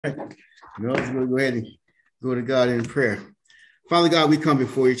Right. Let's go ahead and go to God in prayer. Father God, we come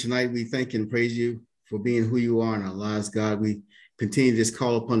before you tonight. We thank and praise you for being who you are in our lives, God. We continue to just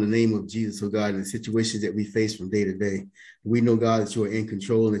call upon the name of Jesus, oh God, in the situations that we face from day to day. We know, God, that you are in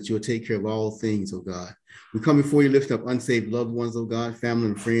control and that you'll take care of all things, oh God. We come before you, lift up unsaved loved ones, oh God, family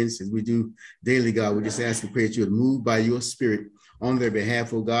and friends, as we do daily, God. We just ask and pray that you would move by your spirit on their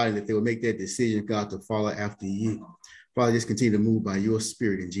behalf, oh God, and that they will make that decision, God, to follow after you. Father, just continue to move by your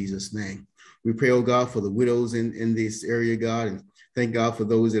spirit in Jesus' name. We pray, oh God, for the widows in this area, God, and thank God for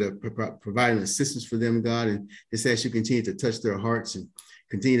those that are providing assistance for them, God, and just ask you continue to touch their hearts and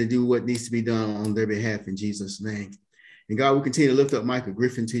continue to do what needs to be done on their behalf in Jesus' name. And God, we continue to lift up Michael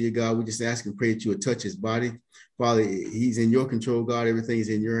Griffin to you, God. We just ask and pray that you would touch his body. Father, he's in your control, God. Everything is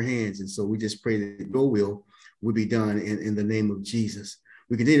in your hands. And so we just pray that your will be done in the name of Jesus.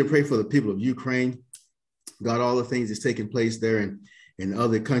 We continue to pray for the people of Ukraine. God, all the things that's taking place there and in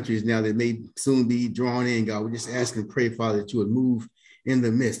other countries now that may soon be drawn in, God, we just ask and pray, Father, that you would move in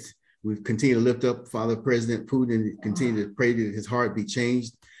the midst. We continue to lift up, Father, President Putin, and continue to pray that his heart be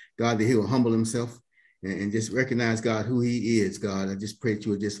changed, God, that he will humble himself and just recognize, God, who he is, God. I just pray that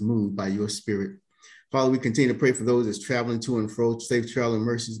you would just move by your spirit. Father, we continue to pray for those that's traveling to and fro, safe travel and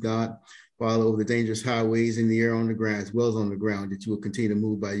mercies, God. Father, over the dangerous highways in the air, on the ground, as well as on the ground, that you will continue to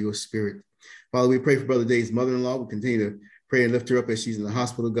move by your spirit. Father, we pray for Brother Dave's mother-in-law. We continue to pray and lift her up as she's in the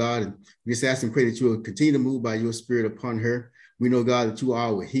hospital, God. And we just ask and pray that you will continue to move by your spirit upon her. We know, God, that you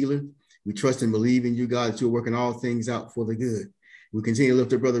are our healer. We trust and believe in you, God, that you're working all things out for the good. We continue to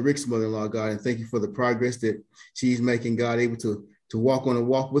lift up Brother Rick's mother-in-law, God, and thank you for the progress that she's making, God, able to walk on a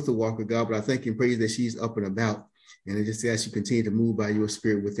walk with the walker, God. But I thank and praise that she's up and about. And I just ask you continue to move by your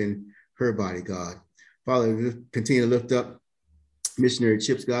spirit within her body, God. Father, we continue to lift up Missionary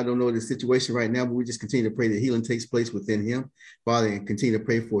Chips, God. I don't know the situation right now, but we just continue to pray that healing takes place within him, Father, and continue to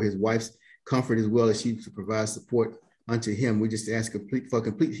pray for his wife's comfort as well as she provides support unto him. We just ask for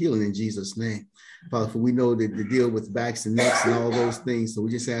complete healing in Jesus' name, Father, for we know that the deal with backs and necks and all those things. So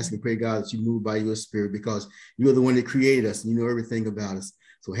we just ask and pray, God, that you move by your spirit because you're the one that created us and you know everything about us.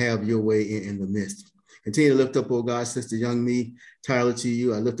 So have your way in the midst. Continue to lift up, oh God, Sister Young Me, Tyler to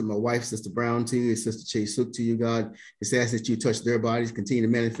you. I lift up my wife, Sister Brown to you, and Sister Chase Sook to you, God. Just ask that you touch their bodies, continue to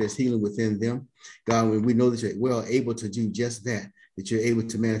manifest healing within them. God, we know that you're well able to do just that you're able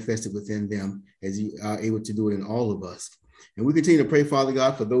to manifest it within them as you are able to do it in all of us. And we continue to pray, Father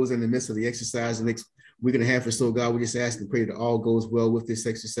God, for those in the midst of the exercise the next week and a half or so, God. We just ask and pray that all goes well with this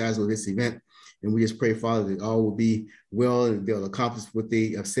exercise or this event. And we just pray, Father, that all will be well and they'll accomplish what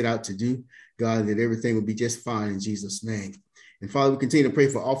they have set out to do. God, that everything will be just fine in Jesus' name. And Father, we continue to pray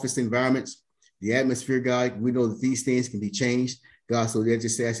for office environments, the atmosphere, God. We know that these things can be changed, God. So they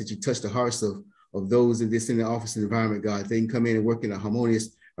just ask that you touch the hearts of those in the office environment, God. They can come in and work in a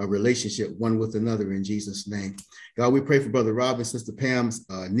harmonious relationship one with another in Jesus' name. God, we pray for Brother Rob and Sister Pam's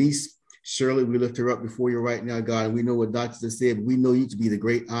niece, Shirley. We lift her up before you right now, God. And we know what doctors have said, but we know you to be the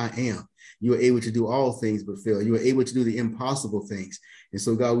great I am. You are able to do all things but fail. You are able to do the impossible things. And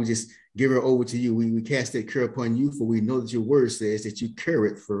so, God, we just give her over to you. We cast that care upon you, for we know that your word says that you care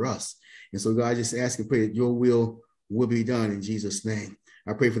it for us. And so, God, I just ask and pray that your will be done in Jesus' name.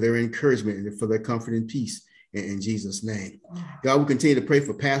 I pray for their encouragement and for their comfort and peace in Jesus' name. God, we continue to pray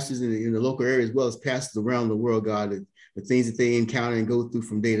for pastors in the local area as well as pastors around the world, God, the things that they encounter and go through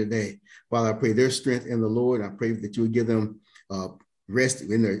from day to day. Father, I pray their strength in the Lord. I pray that you would give them rest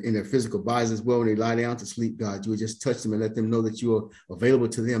in their physical bodies as well when they lie down to sleep, God. You would just touch them and let them know that you are available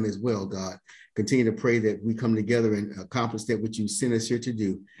to them as well, God. Continue to pray that we come together and accomplish that which you sent us here to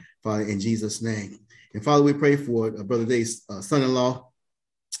do, Father, in Jesus' name. And Father, we pray for Brother Dave's son-in-law,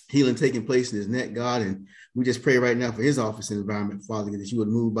 healing taking place in his neck, God. And we just pray right now for his office environment, Father, that you would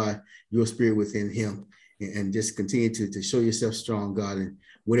move by your spirit within him and just continue to show yourself strong, God. And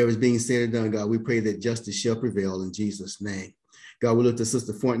whatever's being said or done, God, we pray that justice shall prevail in Jesus' name. God, we look to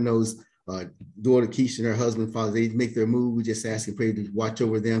Sister Fontenot's daughter, Keisha, and her husband, Father. They make their move. We just ask and pray to watch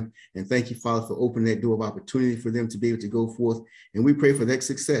over them. And thank you, Father, for opening that door of opportunity for them to be able to go forth. And we pray for that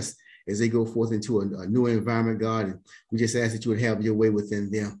success as they go forth into a new environment, God. And we just ask that you would have your way within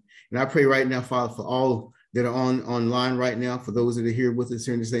them. And I pray right now, Father, for all that are online right now, for those that are here with us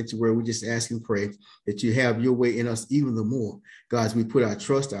here in the sanctuary, we just ask and pray that you have your way in us even the more. God, as we put our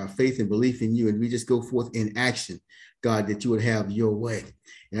trust, our faith, and belief in you, and we just go forth in action, God, that you would have your way.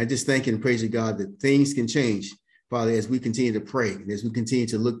 And I just thank and praise you, God, that things can change, Father, as we continue to pray and as we continue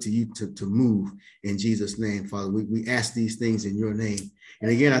to look to you to move in Jesus' name, Father. We ask these things in your name. And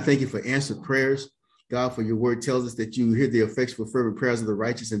again, I thank you for answered prayers. God, for your word tells us that you hear the effectual fervent prayers of the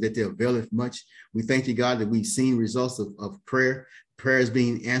righteous and that they availeth much. We thank you, God, that we've seen results of prayer, prayers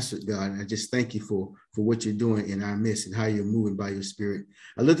being answered, God. And I just thank you for what you're doing in our midst and how you're moving by your spirit.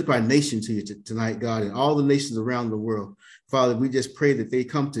 I lift up our nation to you tonight, God, and all the nations around the world. Father, we just pray that they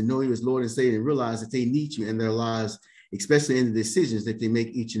come to know you as Lord and Savior and realize that they need you in their lives, especially in the decisions that they make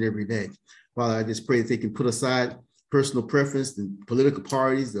each and every day. Father, I just pray that they can put aside personal preference and political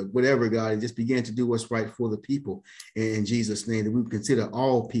parties or whatever, God, and just begin to do what's right for the people in Jesus' name, that we would consider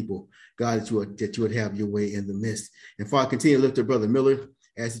all people, God, that you would have your way in the midst. And Father, continue to lift up Brother Miller,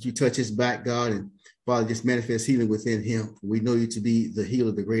 ask that you touch his back, God, and Father, just manifest healing within him. We know you to be the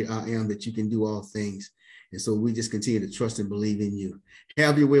healer, the great I am, that you can do all things. And so we just continue to trust and believe in you.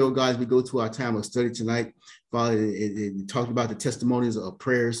 Have your way, oh God, as we go to our time of study tonight. Father, it talked about the testimonies of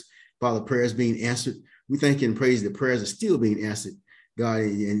prayers, Father, prayers being answered. We thank you and praise that prayers are still being answered, God.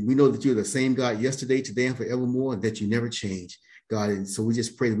 And we know that you're the same God yesterday, today, and forevermore, and that you never change, God. And so we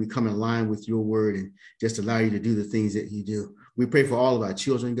just pray that we come in line with your word and just allow you to do the things that you do. We pray for all of our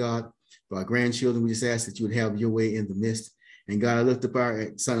children, God, for our grandchildren. We just ask that you would have your way in the midst. And God, I lift up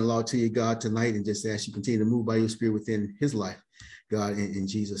our son-in-law to you, God, tonight, and just ask you continue to move by your spirit within his life, God, in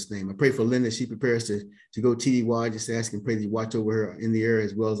Jesus' name. I pray for Linda as she prepares to go TDY. Just ask and pray that you watch over her in the air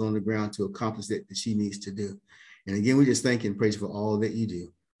as well as on the ground to accomplish that she needs to do. And again, we just thank you and praise you for all that you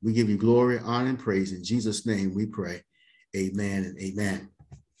do. We give you glory, honor, and praise. In Jesus' name we pray. Amen and amen.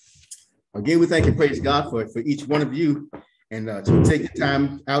 Again, we thank and praise God for each one of you, and to take the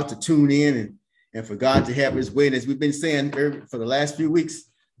time out to tune in and for God to have his way. And as we've been saying for the last few weeks,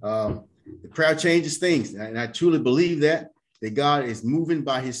 the prayer changes things. And I truly believe that God is moving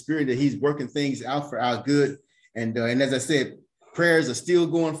by his spirit, that he's working things out for our good. And as I said, prayers are still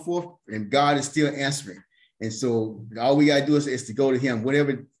going forth and God is still answering. And so all we got to do is to go to him.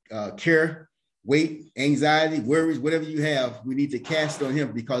 Whatever care, weight, anxiety, worries, whatever you have, we need to cast it on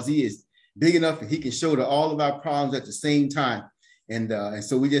him, because he is big enough and he can shoulder all of our problems at the same time. And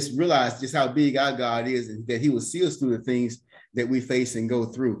so we just realized just how big our God is, and that he will see us through the things that we face and go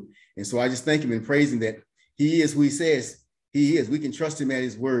through. And so I just thank him and praise him that he is who he says he is. We can trust him at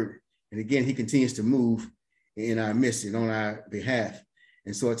his word. And again, he continues to move in our midst and on our behalf.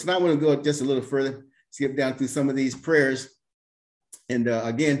 And so tonight I want to go just a little further, skip down through some of these prayers. And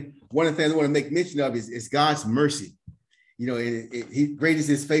again, one of the things I want to make mention of is God's mercy. You know, he great is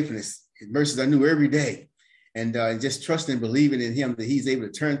his faithfulness. His mercies are new every day. And just trusting and believing in him that he's able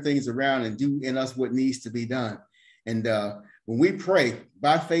to turn things around and do in us what needs to be done. And when we pray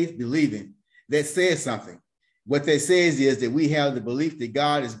by faith, believing, that says something. What that says is that we have the belief that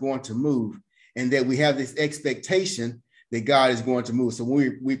God is going to move, and that we have this expectation that God is going to move. So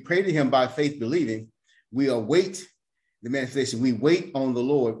when we pray to him by faith, believing, we await the manifestation. We wait on the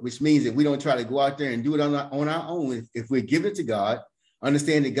Lord, which means that we don't try to go out there and do it on our own. If we give it to God,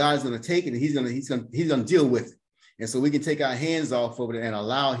 understand that God is going to take it and he's going to deal with it. And so we can take our hands off of it and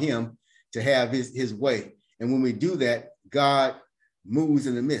allow him to have his way. And when we do that, God moves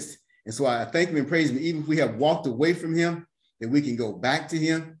in the midst. And so I thank him and praise him. Even if we have walked away from him, that we can go back to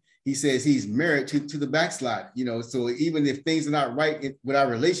him. He says he's married to the backslide, you know, so even if things are not right with our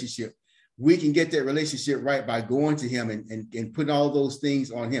relationship, we can get that relationship right by going to him and putting all those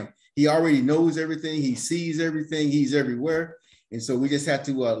things on him. He already knows everything. He sees everything. He's everywhere. And so we just have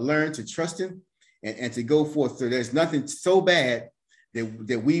to learn to trust him and to go forth. So there's nothing so bad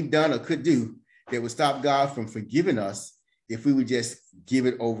that we've done or could do that would stop God from forgiving us if we would just give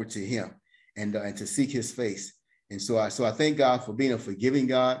it over to him and to seek his face. And so I thank God for being a forgiving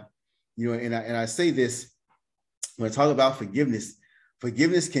God. You know, and I say this when I talk about forgiveness.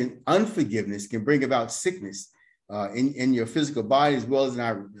 Unforgiveness can bring about sickness in your physical body, as well as in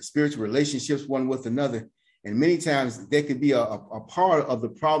our spiritual relationships one with another. And many times that could be a part of the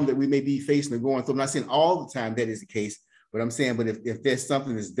problem that we may be facing or going through. I'm not saying all the time that is the case, but I'm saying, but if there's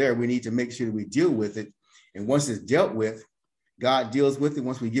something that's there, we need to make sure that we deal with it. And once it's dealt with, God deals with it.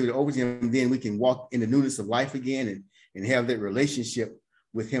 Once we give it over to him, then we can walk in the newness of life again and have that relationship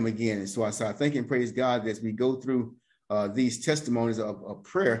with him again. And so I thank and praise God as we go through these testimonies of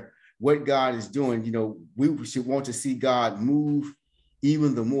prayer, what God is doing. You know, we should want to see God move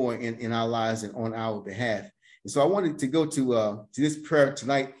even the more in our lives and on our behalf. And so I wanted to go to this prayer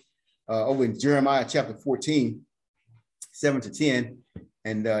tonight over in Jeremiah chapter 14, 7-10.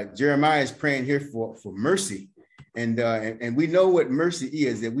 And Jeremiah is praying here for mercy. And we know what mercy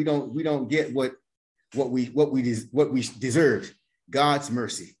is, that we don't get what we deserve, God's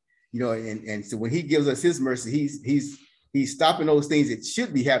mercy. You know, and so when he gives us his mercy, he's stopping those things that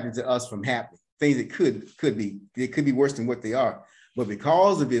should be happening to us from happening, things that could be worse than what they are. But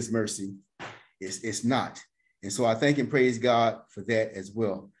because of his mercy, it's not. And so I thank and praise God for that as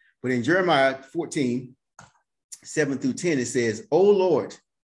well. But in Jeremiah 14, 7 through 10, it says, O Lord,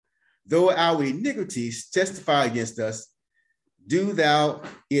 though our iniquities testify against us, do thou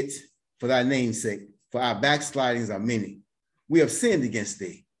it for thy name's sake, for our backslidings are many. We have sinned against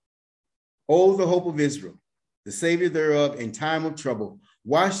thee. O the hope of Israel, the Savior thereof in time of trouble,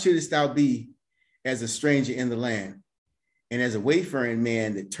 why shouldest thou be as a stranger in the land, and as a wayfaring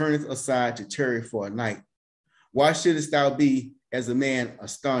man that turneth aside to tarry for a night? Why shouldest thou be as a man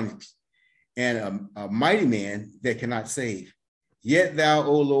astonished, and a mighty man that cannot save? Yet thou,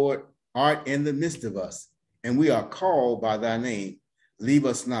 O Lord, art in the midst of us, and we are called by thy name. Leave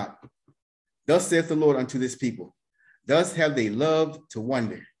us not. Thus saith the Lord unto this people, thus have they loved to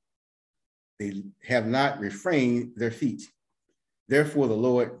wonder. They have not refrained their feet. Therefore the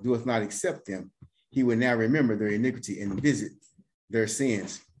Lord doeth not accept them. He will now remember their iniquity and visit their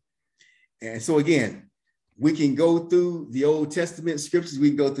sins. And so again, we can go through the Old Testament scriptures. We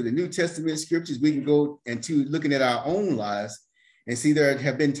can go through the New Testament scriptures. We can go into looking at our own lives and see there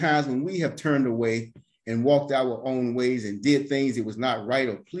have been times when we have turned away and walked our own ways and did things that was not right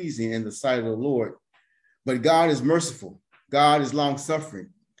or pleasing in the sight of the Lord. But God is merciful. God is long-suffering.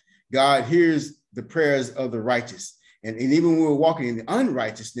 God hears the prayers of the righteous. And even when we're walking in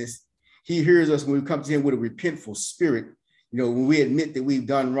unrighteousness, he hears us when we come to him with a repentful spirit. You know, when we admit that we've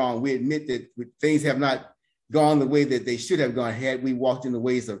done wrong, we admit that things have not gone the way that they should have gone had we walked in the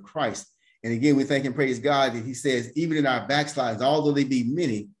ways of Christ. And again, we thank and praise God that he says, even in our backslides, although they be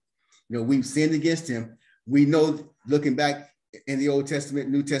many, you know, we've sinned against him. We know, looking back in the Old Testament,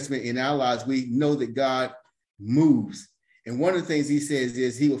 New Testament, in our lives, we know that God moves. And one of the things he says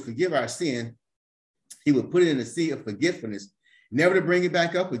is he will forgive our sin. He will put it in the sea of forgetfulness, never to bring it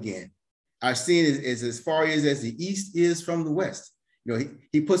back up again. Our sin is as far as the east is from the west. You know,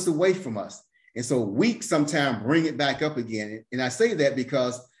 he puts it away from us. And so we sometimes bring it back up again. And I say that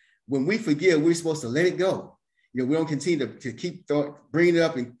because when we forgive, we're supposed to let it go. You know, we don't continue to keep bringing it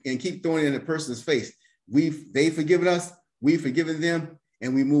up and keep throwing it in a person's face. They've forgiven us, we've forgiven them,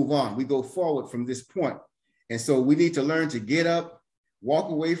 and we move on. We go forward from this point. And so we need to learn to get up,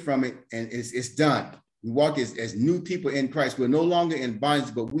 walk away from it, and it's done. We walk as new people in Christ. We're no longer in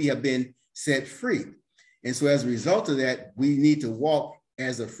bondage, but we have been set free. And so as a result of that, we need to walk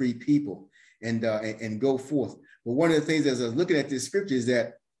as a free people and go forth. But one of the things as I was looking at this scripture is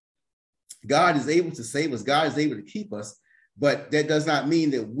that God is able to save us. God is able to keep us. But that does not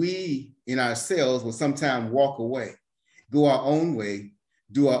mean that we in ourselves will sometimes walk away, go our own way,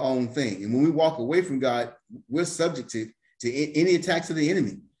 do our own thing. And when we walk away from God, we're subject to any attacks of the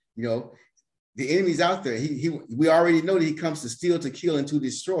enemy. You know, the enemy's out there. We already know that he comes to steal, to kill, and to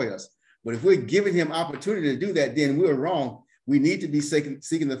destroy us. But if we're giving him opportunity to do that, then we're wrong. We need to be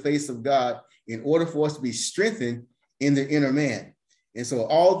seeking the face of God in order for us to be strengthened in the inner man. And so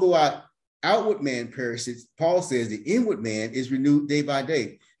although our outward man perishes, Paul says the inward man is renewed day by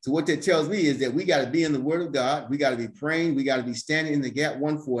day. So what that tells me is that we got to be in the word of God. We got to be praying. We got to be standing in the gap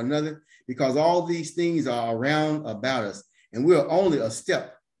one for another, because all these things are around about us. And we're only a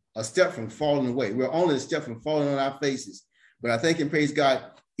step from falling away. We're only a step from falling on our faces. But I thank and praise God,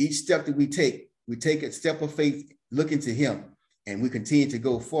 each step that we take a step of faith, looking to him, and we continue to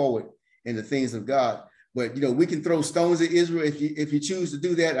go forward in the things of God. But, you know, we can throw stones at Israel. If you choose to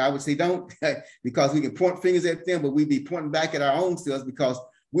do that, I would say don't, because we can point fingers at them, but we'd be pointing back at our own selves, because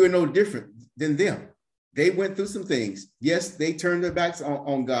we're no different than them. They went through some things. Yes, they turned their backs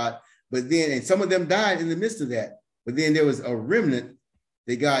on God, but then, and some of them died in the midst of that. But then there was a remnant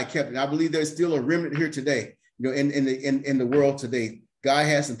that God kept. And I believe there's still a remnant here today, you know, in the world today. God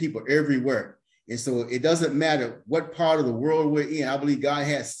has some people everywhere. And so it doesn't matter what part of the world we're in. I believe God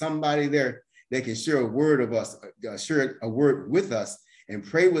has somebody there that can share a word of us, share a word with us, and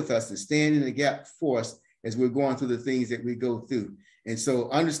pray with us, and stand in the gap for us as we're going through the things that we go through. And so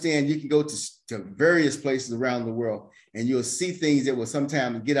understand, you can go to various places around the world, and you'll see things that will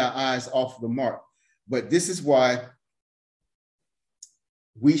sometimes get our eyes off the mark. But this is why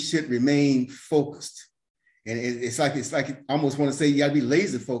we should remain focused. And it's like I almost want to say you got to be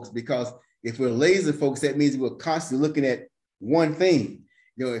laser focused, because if we're laser focused, that means we're constantly looking at one thing.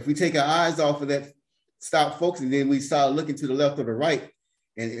 You know, if we take our eyes off of that, stop focusing, then we start looking to the left or the right,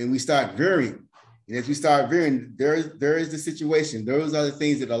 and we start veering. And as we start veering, there is the situation. Those are the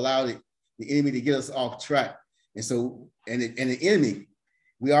things that allow the enemy to get us off track. And so, and the enemy,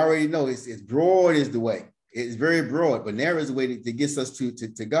 we already know it's broad is the way. It's very broad, but narrow is the way that gets us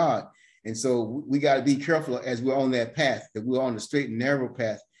to God. And so we got to be careful as we're on that path, that we're on the straight and narrow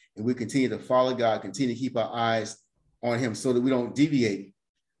path, and we continue to follow God, continue to keep our eyes on him, so that we don't deviate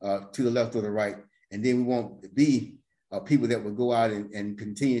to the left or the right. And then we won't be people that will go out and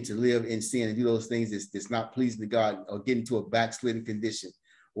continue to live in sin and do those things that's not pleasing to God, or get into a backslidden condition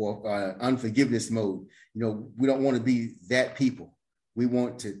or unforgiveness mode. We don't want to be that people. We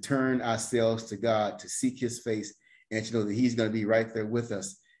want to turn ourselves to God, to seek his face, and to know that he's going to be right there with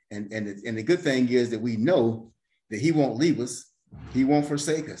us. And the good thing is that we know that he won't leave us. He won't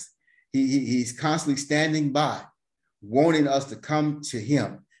forsake us. He's constantly standing by, wanting us to come to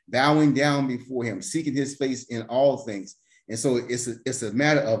him, bowing down before him, seeking his face in all things. And so it's a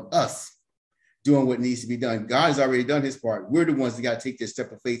matter of us doing what needs to be done. God has already done his part. We're the ones that got to take this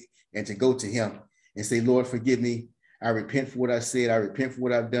step of faith and to go to him and say, Lord, forgive me. I repent for what I said. I repent for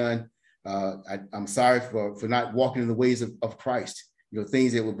what I've done. I'm sorry for not walking in the ways of Christ,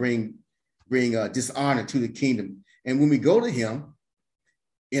 things that will bring dishonor to the kingdom. And when we go to him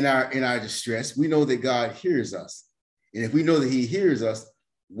in our distress, we know that God hears us. And if we know that he hears us,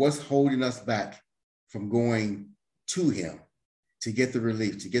 what's holding us back from going to him to get the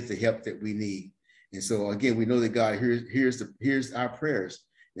relief, to get the help that we need? And so again, we know that God hears our prayers.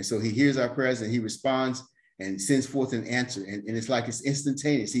 And so he hears our prayers and he responds and sends forth an answer. And it's like it's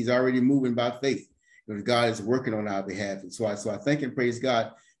instantaneous. He's already moving by faith. God is working on our behalf. And so I thank and praise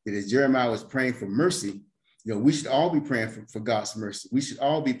God that as Jeremiah was praying for mercy, we should all be praying for God's mercy. We should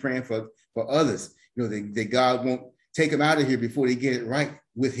all be praying for others, that God won't take them out of here before they get it right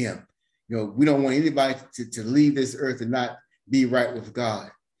with him. We don't want anybody to leave this earth and not be right with God.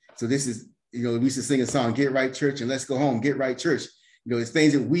 So this is, we used to sing a song, Get Right Church and Let's Go Home, Get Right Church. It's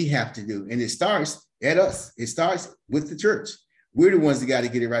things that we have to do. And it starts at us. It starts with the church. We're the ones that got to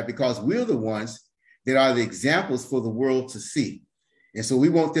get it right, because we're the ones that are the examples for the world to see. And so we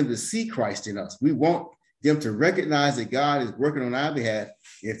want them to see Christ in us. We want them to recognize that God is working on our behalf.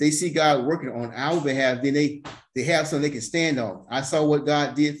 If they see God working on our behalf, then they have something they can stand on. I saw what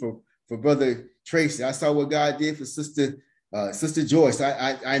God did for Brother Tracy. I saw what God did for Sister Joyce.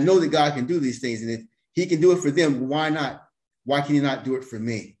 I know that God can do these things. And if he can do it for them, why not? Why can he not do it for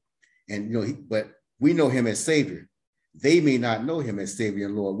me? And, but we know him as Savior. They may not know him as Savior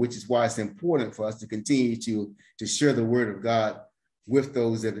and Lord, which is why it's important for us to continue to share the word of God with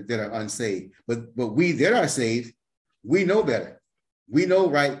those that are unsaved. But we that are saved, we know better. We know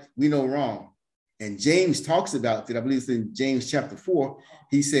right, we know wrong. And James talks about that. I believe it's in James chapter 4.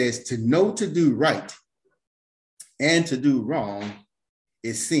 He says, to know to do right and to do wrong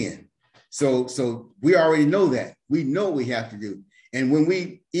is sin. So we already know that. We know what we have to do. And when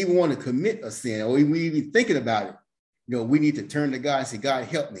we even want to commit a sin, or we even thinking about it, we need to turn to God and say, God,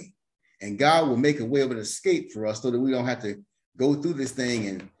 help me. And God will make a way of an escape for us so that we don't have to go through this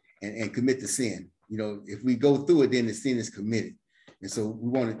thing and commit the sin. If we go through it, then the sin is committed. And so we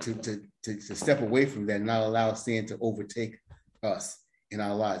wanted to step away from that and not allow sin to overtake us in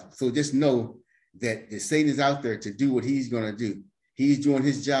our lives. So just know that Satan is out there to do what he's going to do. He's doing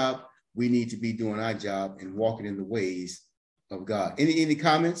his job. We need to be doing our job and walking in the ways of God. Any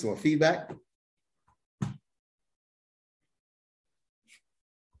comments or feedback?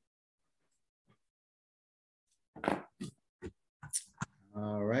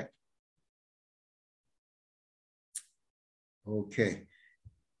 All right. Okay.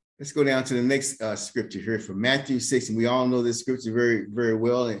 Let's go down to the next scripture here from Matthew 6. And we all know this scripture very, very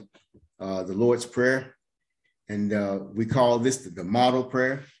well, and the Lord's Prayer. And we call this the model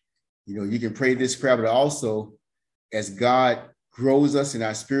prayer. You can pray this prayer, but also as God grows us in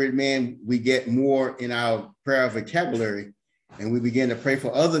our spirit, man, we get more in our prayer vocabulary, and we begin to pray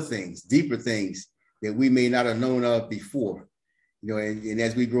for other things, deeper things that we may not have known of before. And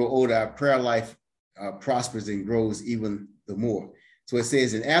as we grow older, our prayer life prospers and grows even the more. So it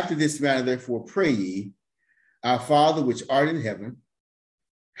says, and after this manner, therefore, pray ye, our Father, which art in heaven,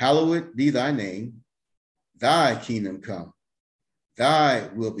 hallowed be thy name, thy kingdom come, thy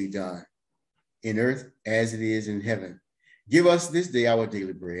will be done in earth as it is in heaven. Give us this day our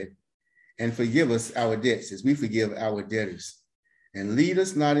daily bread, and forgive us our debts as we forgive our debtors. And lead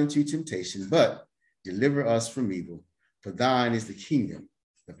us not into temptation, but deliver us from evil. For thine is the kingdom,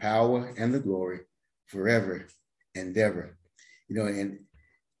 the power, and the glory forever and ever. And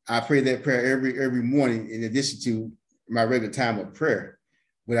I pray that prayer every morning in addition to my regular time of prayer.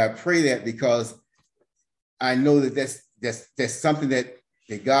 But I pray that because I know that that's something that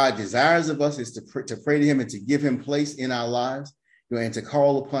God desires of us, is to pray to him and to give him place in our lives, and to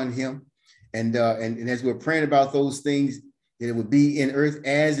call upon him. And as we're praying about those things, that it would be in earth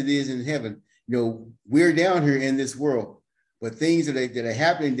as it is in heaven. We're down here in this world, but things that are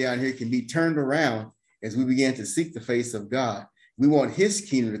happening down here can be turned around as we begin to seek the face of God. We want his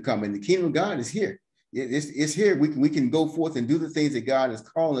kingdom to come, and the kingdom of God is here. It's here. We can go forth and do the things that God is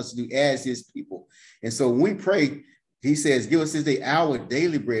calling us to do as his people. And so when we pray, He says, give us this day our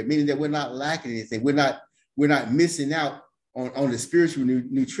daily bread, meaning that we're not lacking anything. We're not missing out on the spiritual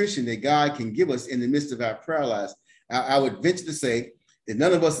nutrition that God can give us in the midst of our prayer lives. I would venture to say that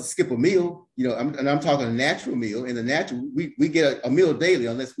none of us skip a meal, and I'm talking a natural meal. In the natural, we get a meal daily,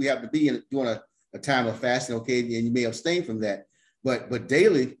 unless we have to be doing a time of fasting, okay, and you may abstain from that. But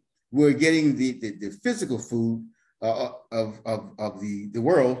daily, we're getting the physical food of the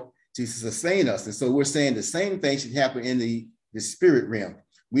world to sustain us. And so we're saying the same thing should happen in the spirit realm.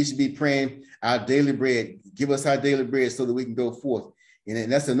 We should be praying our daily bread. Give us our daily bread so that we can go forth.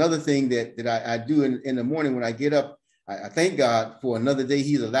 And that's another thing that I do in the morning when I get up. I thank God for another day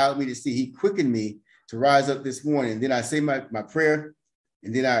He's allowed me to see. He quickened me to rise up this morning. And then I say my prayer,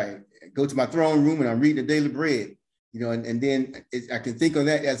 and then I go to my throne room and I'm reading the daily bread, and then I can think on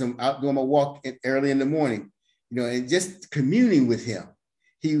that as I'm out doing my walk early in the morning, and just communing with Him.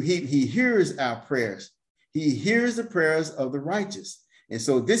 He hears our prayers. He hears the prayers of the righteous. And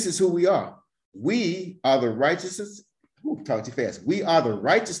so this is who we are. We are the righteousness. Talk too fast. We are the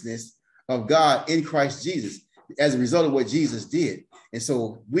righteousness of God in Christ Jesus as a result of what Jesus did. And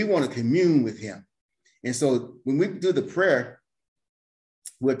so we want to commune with Him. And so when we do the prayer,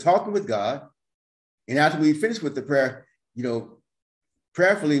 we're talking with God. And after we finish with the prayer,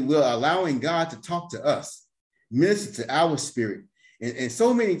 prayerfully, we're allowing God to talk to us, minister to our spirit. And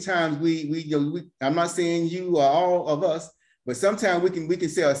so many times I'm not saying you or all of us, but sometimes we can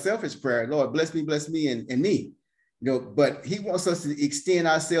say a selfish prayer, Lord, bless me and me, but He wants us to extend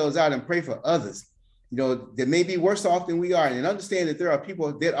ourselves out and pray for others, that may be worse off than we are, and understand that there are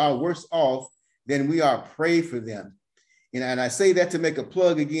people that are worse off than we are. Pray for them. And I say that to make a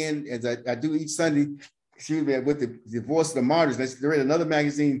plug again, as I do each Sunday, with the Voice of the Martyrs. I read another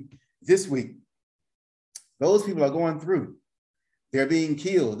magazine this week. Those people are going through. They're being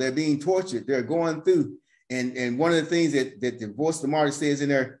killed. They're being tortured. They're going through. And one of the things that the Voice of the Martyrs says in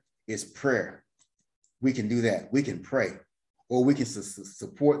there is prayer. We can do that. We can pray, or we can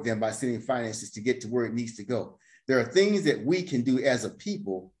support them by sending finances to get to where it needs to go. There are things that we can do as a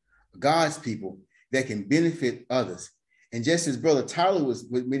people, God's people, that can benefit others. And just as Brother Tyler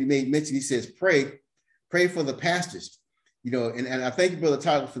when he made mention, he says, pray for the pastors, and I thank you, Brother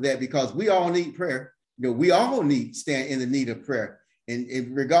Tyler, for that, because we all need prayer. We all stand in the need of prayer.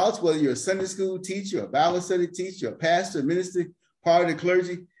 And regardless whether you're a Sunday school teacher, a Bible study teacher, a pastor, a minister, part of the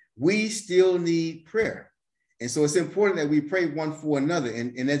clergy, we still need prayer. And so it's important that we pray one for another.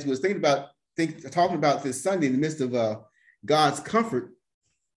 And as we was talking about this Sunday, in the midst of God's comfort,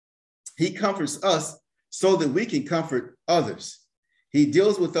 He comforts us so that we can comfort others. He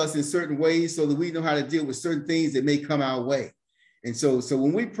deals with us in certain ways so that we know how to deal with certain things that may come our way. And so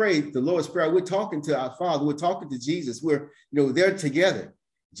when we pray the Lord's Prayer, we're talking to our Father, we're talking to Jesus, we're, they're together.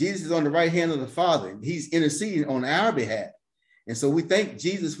 Jesus is on the right hand of the Father, and He's interceding on our behalf. And so we thank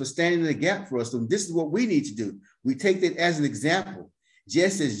Jesus for standing in the gap for us. So this is what we need to do. We take that as an example.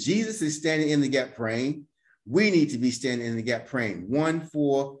 Just as Jesus is standing in the gap praying, we need to be standing in the gap praying one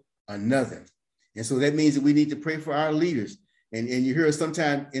for another. And so that means that we need to pray for our leaders. And you hear us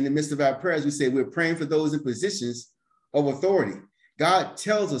sometimes in the midst of our prayers, we say we're praying for those in positions of authority. God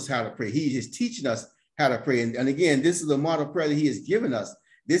tells us how to pray. He is teaching us how to pray. And again, this is a model prayer that He has given us.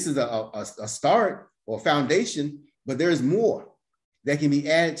 This is a start or foundation, but there's more that can be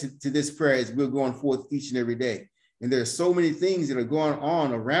added to this prayer as we're going forth each and every day. And there are so many things that are going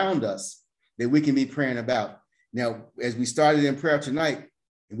on around us that we can be praying about. Now, as we started in prayer tonight,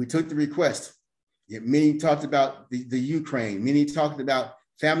 and we took the request, many talked about the Ukraine. Many talked about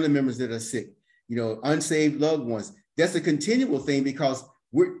family members that are sick, unsaved loved ones. That's a continual thing, because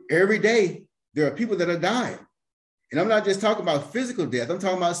every day there are people that are dying. And I'm not just talking about physical death. I'm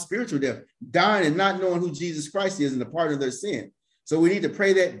talking about spiritual death, dying and not knowing who Jesus Christ is and the pardon of their sin. So we need to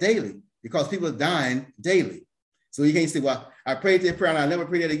pray that daily, because people are dying daily. So you can't say, well, I prayed that prayer and I'll never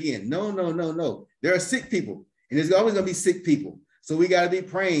pray that again. No. There are sick people, and there's always going to be sick people. So we got to be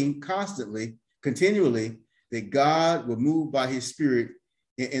praying constantly, continually, that God will move by His Spirit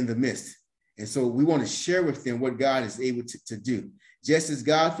in the midst. And so we want to share with them what God is able to do. Just as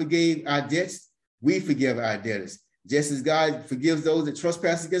God forgave our debts, we forgive our debtors. Just as God forgives those that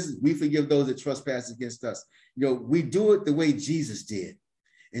trespass against us, we forgive those that trespass against us. We do it the way Jesus did.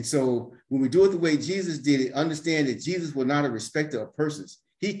 And so when we do it the way Jesus did it, understand that Jesus was not a respecter of persons.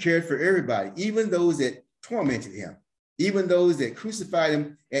 He cared for everybody, even those that tormented Him, even those that crucified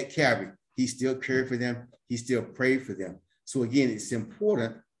Him at Calvary. He still cared for them. He still prayed for them. So again, it's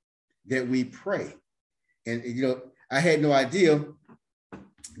important that we pray. And, I had no idea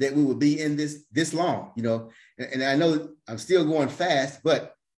that we would be in this long, and I know I'm still going fast,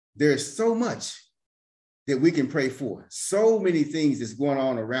 but there's so much that we can pray for. So many things that's going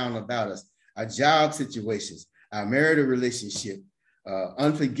on around about us, our job situations, our marital relationship,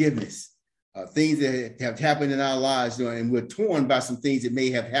 unforgiveness, things that have happened in our lives, and we're torn by some things that may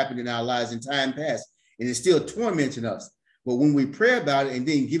have happened in our lives in time past, and it's still tormenting us. But when we pray about it and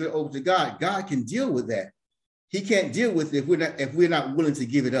then give it over to God, God can deal with that. He can't deal with it if we're not willing to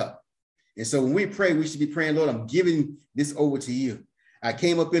give it up. And so when we pray, we should be praying, Lord, I'm giving this over to you. I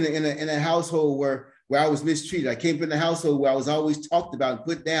came up in a household where I was mistreated. I came up in a household where I was always talked about and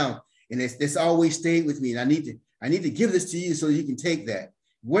put down, and it's always stayed with me. And I need to give this to you so you can take that.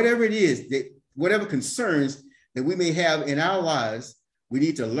 Whatever it is, whatever concerns that we may have in our lives, we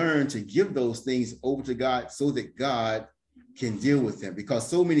need to learn to give those things over to God so that God can deal with them. Because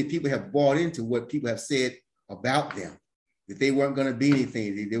so many people have bought into what people have said about them, that they weren't going to be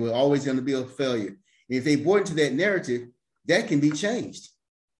anything. They were always going to be a failure. And if they bought into that narrative, that can be changed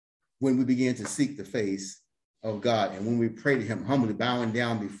when we begin to seek the face of God. And when we pray to him, humbly bowing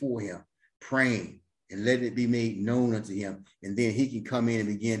down before him, praying and letting it be made known unto him. And then he can come in and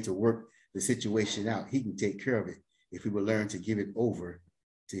begin to work the situation out. He can take care of it if we will learn to give it over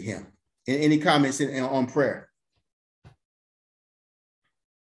to him. And any comments on prayer?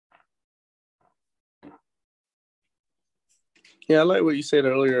 Yeah, I like what you said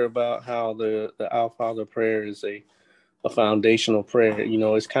earlier about how the Our Father prayer is a foundational prayer. You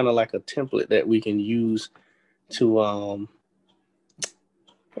know, it's kind of like a template that we can use to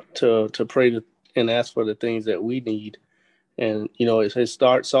pray and ask for the things that we need. And, you know, it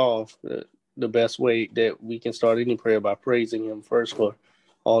starts off the best way that we can start any prayer by praising him first for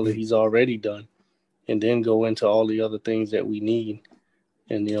all that he's already done, and then go into all the other things that we need.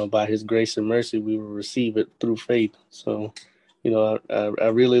 And, you know, by his grace and mercy, we will receive it through faith. So, you know, I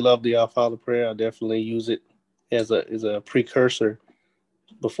really love the Our Father prayer. I definitely use it as a precursor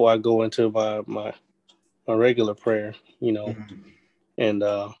before I go into my regular prayer, you know. And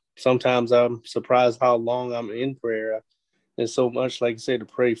sometimes I'm surprised how long I'm in prayer. There's so much, like you said, to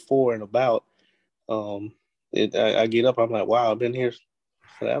pray for and about. I get up, I'm like, wow, I've been here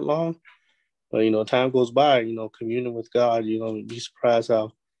for that long. But, you know, time goes by, you know, communing with God, you know, you'd be surprised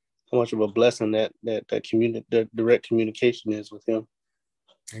how much of a blessing that direct communication is with him.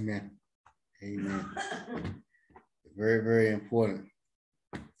 Amen. Amen. Very, very important.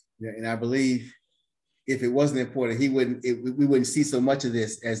 Yeah, and I believe if it wasn't important, we wouldn't see so much of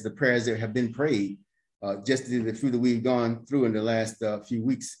this as the prayers that have been prayed. Just the fruit that we've gone through in the last few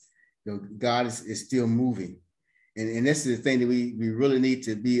weeks, you know, God is still moving. And this is the thing that we really need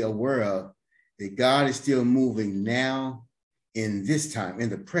to be aware of, that God is still moving now in this time, in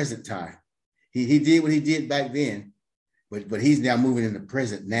the present time. He did what he did back then, but he's now moving in the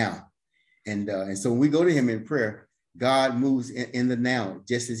present now. And so when we go to him in prayer, God moves in the now,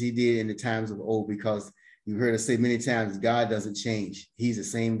 just as he did in the times of old, because you've heard us say many times, God doesn't change. He's the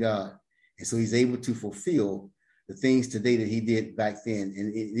same God. And so he's able to fulfill the things today that he did back then.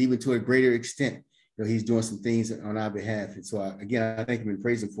 And even to a greater extent, you know, he's doing some things on our behalf. And so I thank him and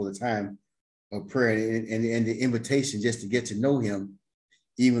praise him for the time of prayer and the invitation just to get to know him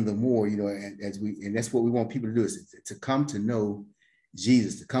even the more, you know, and that's what we want people to do, is to come to know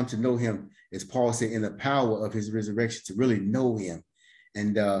Jesus, to come to know him, as Paul said, in the power of his resurrection, to really know him.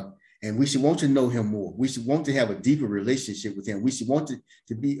 And we should want to know him more. We should want to have a deeper relationship with him. We should want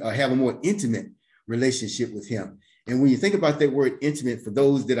to be have a more intimate relationship with him. And when you think about that word intimate, for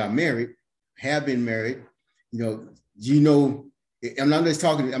those that are married, have been married, you know, I'm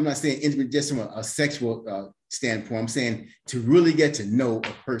not saying intimate just from a sexual standpoint. I'm saying to really get to know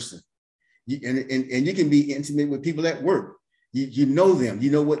a person. And you can be intimate with people at work. You know them, you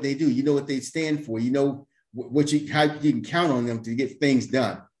know what they do, you know what they stand for, you know how you can count on them to get things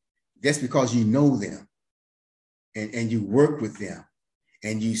done. That's because you know them and you work with them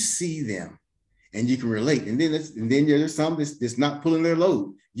and you see them and you can relate. And then there's some that's not pulling their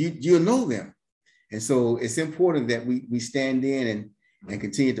load. You know them. And so it's important that we stand in and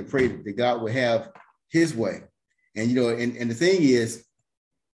continue to pray that God will have his way. And, you know, and the thing is,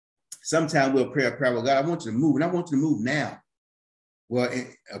 sometimes we'll pray a prayer, well, God, I want you to move, and I want you to move now. Well,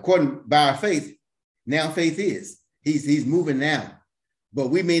 according by our faith, now faith is. He's moving now. But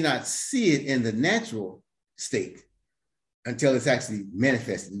we may not see it in the natural state until it's actually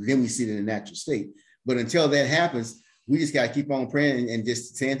manifested. Then we see it in the natural state. But until that happens, we just got to keep on praying and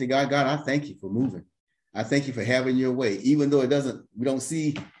just saying to God, God, I thank you for moving. I thank you for having your way. Even though we don't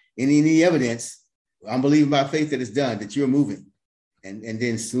see any evidence, I'm believing by faith that it's done, that you're moving. And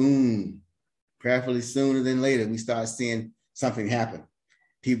then soon, prayerfully sooner than later, we start seeing something happen.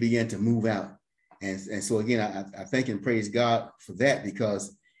 People begin to move out. And so again, I thank and praise God for that,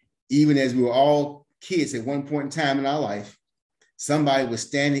 because even as we were all kids at one point in time in our life, somebody was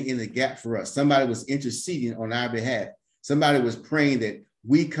standing in the gap for us. Somebody was interceding on our behalf. Somebody was praying that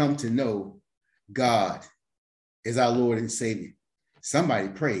we come to know God as our Lord and Savior. Somebody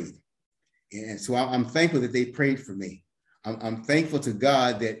prayed. And so I'm thankful that they prayed for me. I'm thankful to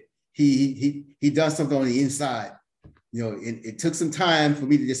God that he does something on the inside. You know, it took some time for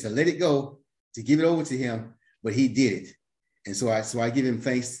me to just let it go, to give it over to him, but he did it. And so I give him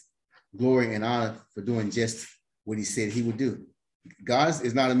thanks, glory, and honor for doing just what he said he would do. God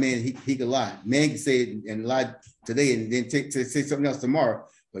is not a man, he could lie. Man can say it and lie today and then say something else tomorrow,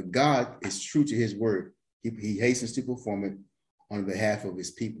 but God is true to his word. He hastens to perform it on behalf of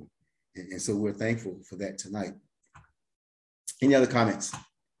his people. And so we're thankful for that tonight. Any other comments?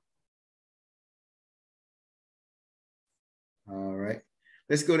 All right.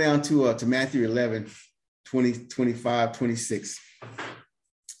 Let's go down to Matthew 11, 20, 25, 26.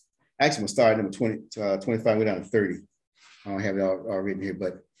 Actually, we'll start at number 20, 25, we're down to 30. I don't have it all written here,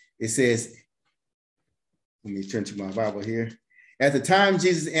 but it says, let me turn to my Bible here. At the time,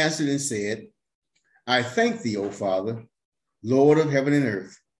 Jesus answered and said, I thank thee, O Father, Lord of heaven and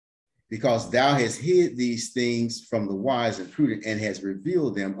earth, because thou hast hid these things from the wise and prudent and hast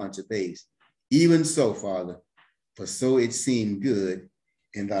revealed them unto babes. Even so, Father, for so it seemed good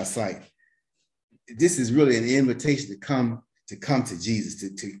in thy sight. This is really an invitation to come to Jesus,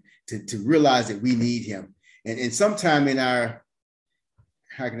 to realize that we need him. And sometime in our,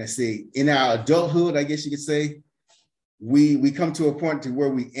 how can I say, in our adulthood, I guess you could say, we come to a point to where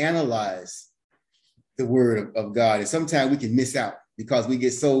we analyze the word of God. And sometimes we can miss out because we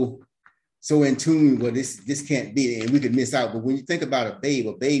get so in tune, well, this can't be, and we could miss out. But when you think about a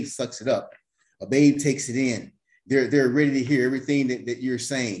babe sucks it up. A babe takes it in. They're ready to hear everything that you're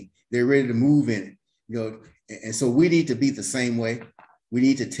saying. They're ready to move in it. You know, and so we need to be the same way. We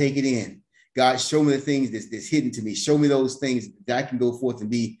need to take it in. God, show me the things that's hidden to me. Show me those things that I can go forth and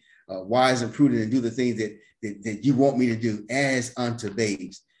be wise and prudent and do the things that you want me to do as unto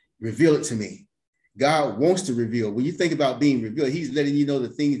babes. Reveal it to me. God wants to reveal. When you think about being revealed, he's letting you know the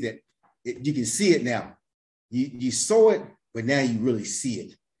things that you can see it now. You saw it, but now you really see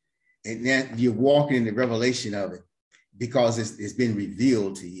it. And now you're walking in the revelation of it because it's been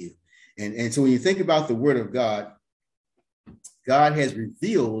revealed to you. And so when you think about the word of God, God has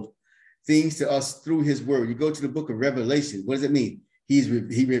revealed things to us through his word. You go to the book of Revelation. What does it mean? He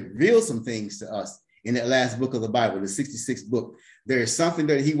revealed some things to us in that last book of the Bible, the 66th book. There is something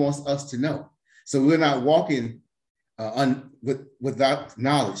that he wants us to know. So we're not walking without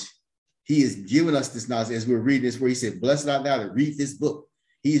knowledge. He is giving us this knowledge as we're reading this, where he said, blessed art thou to read this book.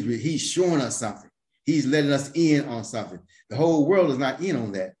 He's showing us something. He's letting us in on something. The whole world is not in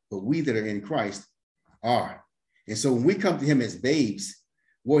on that, but we that are in Christ are. And so when we come to him as babes,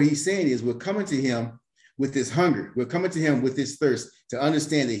 what he's saying is we're coming to him with this hunger. We're coming to him with this thirst to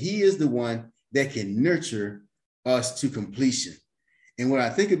understand that he is the one that can nurture us to completion. And when I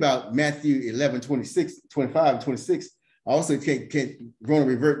think about Matthew 11, 26, 25, and 26, I also can want to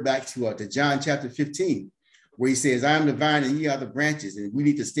revert back to John chapter 15, where he says, I am the vine and ye are the branches, and we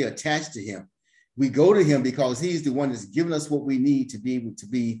need to stay attached to him. We go to him because he's the one that's given us what we need to be able to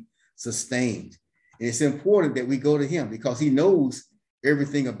be sustained. And it's important that we go to him because he knows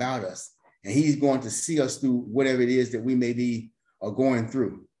everything about us, and he's going to see us through whatever it is that we may be going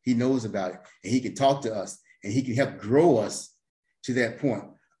through. He knows about it, and he can talk to us, and he can help grow us to that point.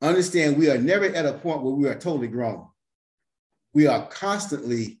 Understand, we are never at a point where we are totally grown. We are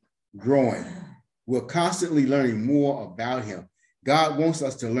constantly growing. We're constantly learning more about him. God wants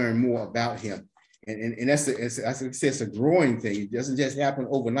us to learn more about him. And that's a growing thing. It doesn't just happen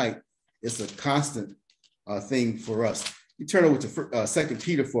overnight. It's a constant thing for us. You turn over to 2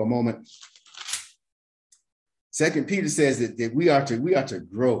 Peter for a moment. 2 Peter says that we are to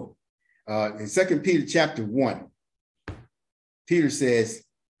grow. In 2 Peter chapter 1, Peter says,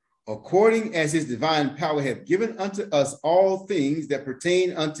 according as his divine power hath given unto us all things that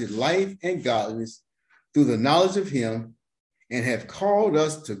pertain unto life and godliness through the knowledge of him, and have called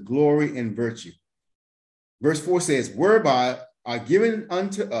us to glory and virtue. Verse 4 says, whereby are given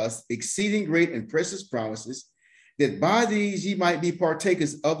unto us exceeding great and precious promises, that by these ye might be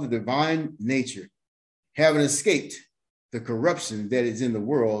partakers of the divine nature, having escaped the corruption that is in the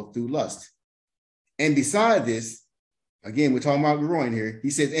world through lust. And beside this, again, we're talking about growing here.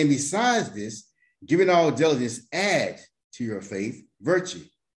 He says, and besides this, giving all diligence, add to your faith virtue,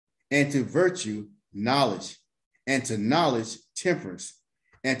 and to virtue knowledge, and to knowledge temperance,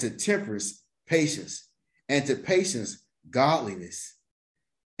 and to temperance patience, and to patience godliness,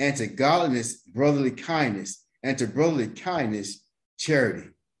 and to godliness brotherly kindness, and to brotherly kindness charity.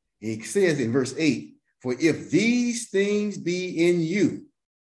 And he says in verse 8, for if these things be in you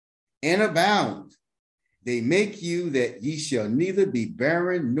and abound, they make you that ye shall neither be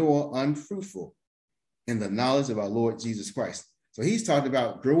barren nor unfruitful in the knowledge of our Lord Jesus Christ. So he's talking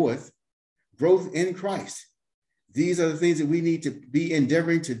about growth in Christ. These are the things that we need to be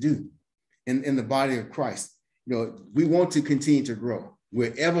endeavoring to do in the body of Christ. You know, we want to continue to grow.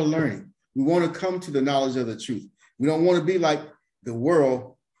 We're ever learning. We want to come to the knowledge of the truth. We don't want to be like the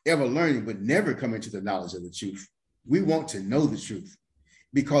world, ever learning, but never coming to the knowledge of the truth. We want to know the truth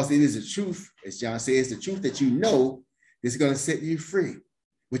because it is the truth, as John says, the truth that you know is going to set you free,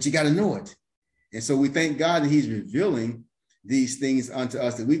 but you got to know it. And so we thank God that he's revealing these things unto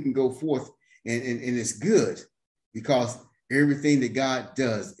us that we can go forth and it's good because everything that God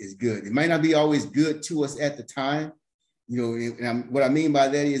does is good. It might not be always good to us at the time. You know, and what I mean by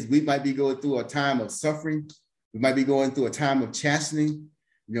that is we might be going through a time of suffering. We might be going through a time of chastening,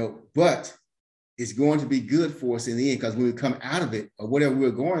 you know, but it's going to be good for us in the end because when we come out of it or whatever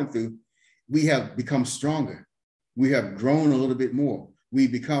we're going through, we have become stronger. We have grown a little bit more. We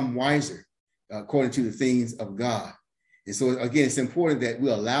become wiser according to the things of God. And so, again, it's important that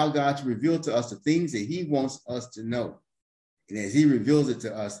we allow God to reveal to us the things that he wants us to know. And as he reveals it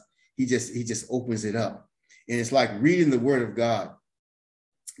to us, he just opens it up. And it's like reading the word of God.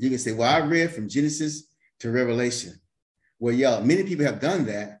 You can say, well, I read from Genesis to Revelation. Well, yeah, many people have done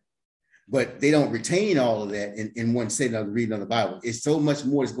that, but they don't retain all of that in one setting of the reading of the Bible. It's so much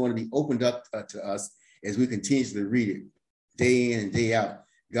more that's going to be opened up to us as we continue to read it day in and day out.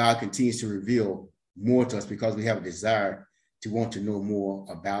 God continues to reveal more to us because we have a desire to want to know more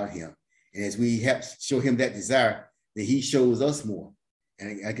about him. And as we have show him that desire, then he shows us more.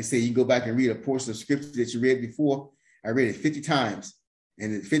 And I can say, you can go back and read a portion of scripture that you read before. I read it 50 times.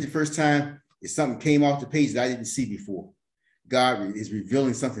 And the 51st time, if something came off the page that I didn't see before. God is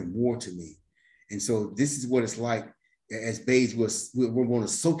revealing something more to me. And so this is what it's like as babes, we're going to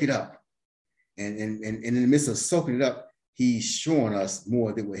soak it up. And in the midst of soaking it up, he's showing us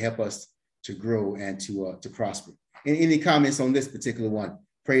more that will help us to grow and to prosper. And any comments on this particular one?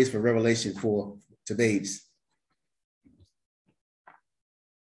 Praise for revelation to babes.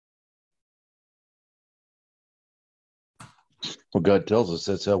 Well, God tells us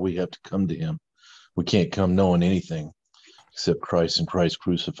that's how we have to come to him. We can't come knowing anything except Christ and Christ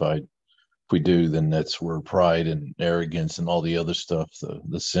crucified. If we do, then that's where pride and arrogance and all the other stuff,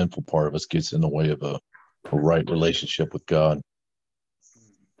 the sinful part of us gets in the way of a right relationship with God.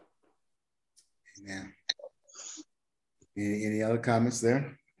 Amen. Any other comments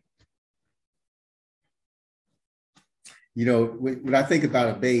there? You know, when I think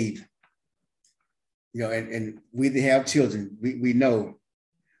about a babe, you know, and we have children, we know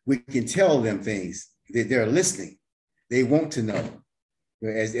we can tell them things that they're listening. They want to know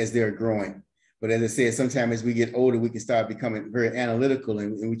as they're growing. But as I said, sometimes as we get older, we can start becoming very analytical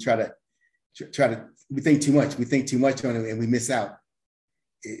and we we think too much. We think too much on it and we miss out.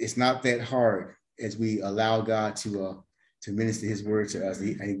 It's not that hard as we allow God to minister his word to us.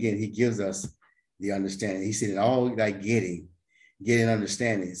 And again, he gives us the understanding. He said, in all like getting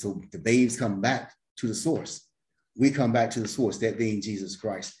understanding. So the babes come back to the source. We come back to the source, that being Jesus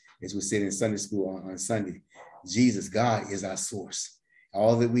Christ, as we said in Sunday school on Sunday. Jesus, God is our source.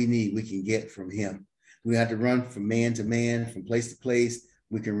 All that we need, we can get from him. We have to run from man to man, from place to place.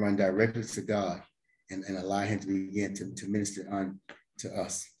 We can run directly to God and allow him to begin to minister on to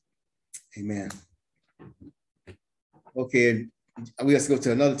us. Amen. Okay, we have to go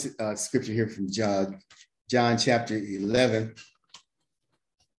to another scripture here from John chapter 11.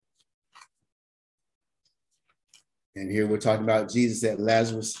 And here we're talking about Jesus at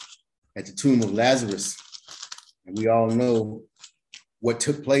the tomb of Lazarus. And we all know what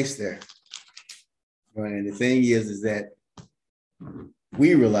took place there. And the thing is that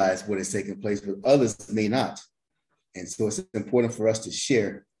we realize what has taken place, but others may not. And so it's important for us to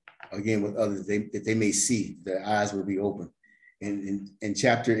share again with others that they may see, their eyes will be open. And in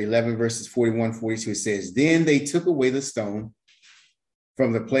chapter 11, verses 41, 42, it says, then they took away the stone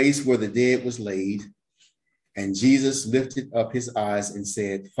from the place where the dead was laid. And Jesus lifted up his eyes and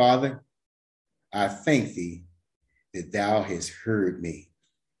said, Father, I thank thee that thou hast heard me.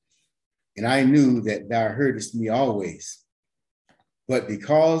 And I knew that thou heardest me always. But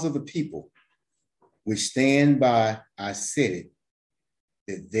because of the people which stand by, I said it,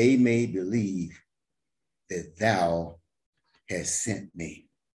 that they may believe that thou hast sent me.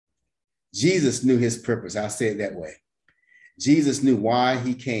 Jesus knew his purpose. I'll say it that way. Jesus knew why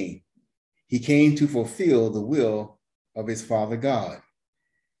he came. He came to fulfill the will of his Father God.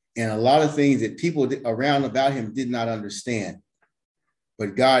 And a lot of things that people around about him did not understand.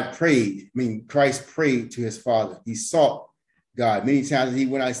 But God prayed. Christ prayed to his Father. He sought God. Many times he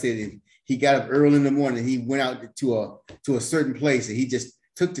went out, said he got up early in the morning. He went out to a certain place and he just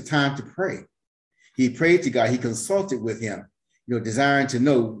took the time to pray. He prayed to God. He consulted with him, desiring to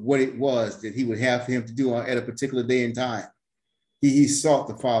know what it was that he would have for him to do at a particular day and time. He sought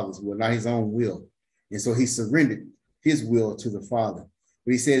the Father's will, not his own will. And so he surrendered his will to the Father.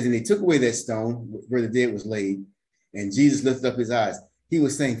 But he says, and they took away that stone where the dead was laid, and Jesus lifted up his eyes. He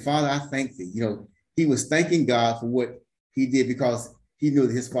was saying, Father, I thank thee. He was thanking God for what he did because he knew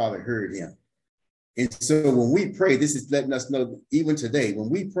that his Father heard him. And so when we pray, this is letting us know that even today, when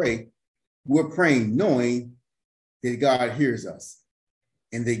we pray, we're praying knowing that God hears us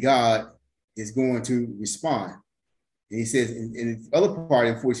and that God is going to respond. And he says, in the other part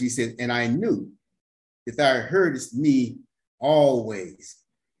in 14, he says, and I knew that thou heardest me always.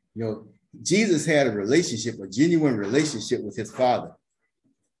 Jesus had a relationship, a genuine relationship with his Father.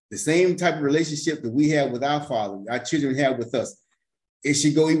 The same type of relationship that we have with our Father, our children have with us. It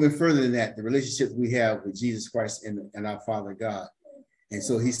should go even further than that, the relationship we have with Jesus Christ and our Father God. And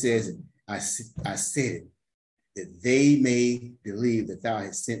so he says, I said it, that they may believe that thou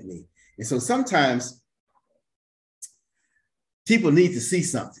hast sent me. And so sometimes people need to see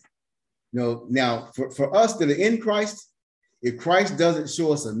something. Now for us that are in Christ, if Christ doesn't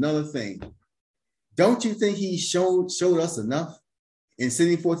show us another thing, don't you think he showed us enough in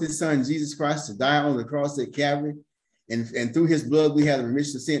sending forth his Son, Jesus Christ, to die on the cross at Calvary? And through his blood, we have the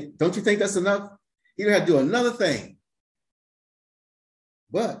remission of sin. Don't you think that's enough? He don't have to do another thing.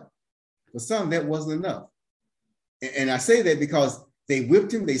 But for some, that wasn't enough. And I say that because they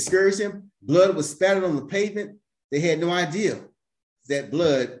whipped him, they scourged him, blood was spattered on the pavement. They had no idea that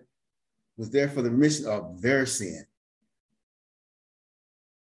blood was there for the remission of their sin.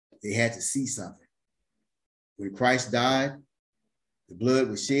 They had to see something. When Christ died, the blood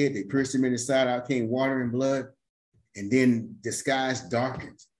was shed. They pierced him in the side. Out came water and blood. And then the skies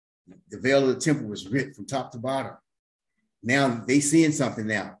darkened. The veil of the temple was ripped from top to bottom. Now they seeing something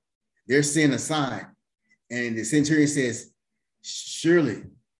now. They're seeing a sign. And the centurion says, surely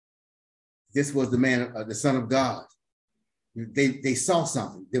this was the man, the Son of God. They saw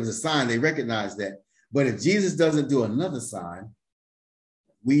something. There was a sign. They recognized that. But if Jesus doesn't do another sign,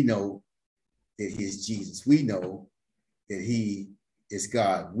 we know that he's Jesus. We know that he is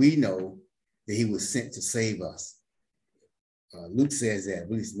God. We know that he was sent to save us. Luke says that,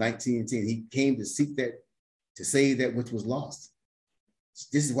 Luke 19:10, he came to seek that, to save that which was lost.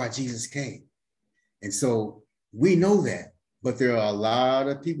 This is why Jesus came. And so we know that, but there are a lot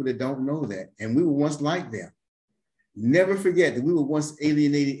of people that don't know that. And we were once like them. Never forget that we were once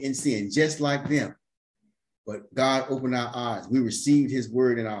alienated in sin, just like them. But God opened our eyes. We received his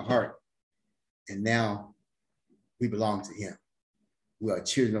word in our heart. And now we belong to him. We are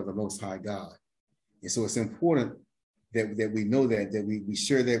children of the Most High God. And so it's important that we know that we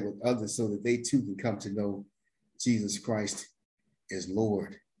share that with others so that they too can come to know Jesus Christ as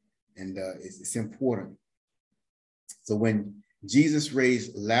Lord. And it's important. So when Jesus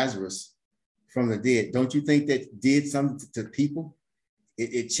raised Lazarus from the dead, don't you think that did something to people?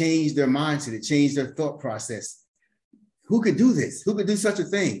 It changed their mindset. It changed their thought process. Who could do this? Who could do such a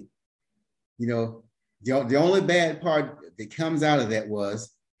thing? The only bad part that comes out of that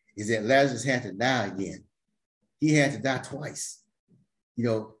is that Lazarus had to die again. He had to die twice,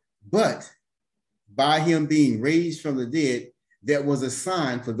 but by him being raised from the dead, that was a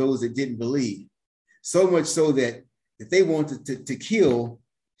sign for those that didn't believe. So much so that they wanted to kill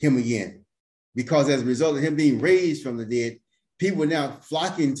him again, because as a result of him being raised from the dead, people were now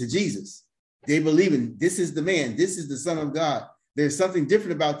flocking to Jesus. They believing this is the man, this is the Son of God. There's something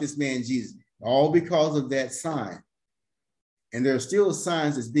different about this man, Jesus, all because of that sign. And there are still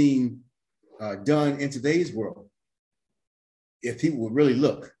signs that's being done in today's world. If people would really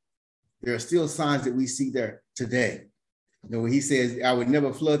look, there are still signs that we see there today. When he says, I would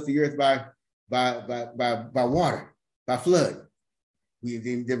never flood the earth by water, by flood.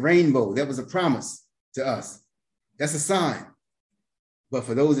 The rainbow, that was a promise to us. That's a sign. But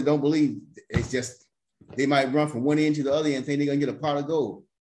for those that don't believe, it's just, they might run from one end to the other end and think they're going to get a pot of gold.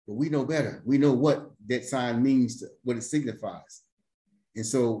 But we know better. We know what that sign means, what it signifies. And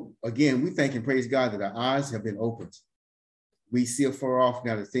so, again, we thank and praise God that our eyes have been opened. We see afar off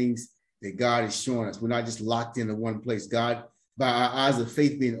now the things that God is showing us. We're not just locked into one place. God, by our eyes of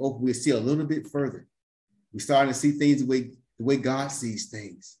faith being open, we see a little bit further. We're starting to see things the way God sees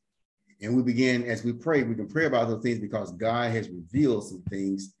things. And we begin, as we pray, we can pray about those things because God has revealed some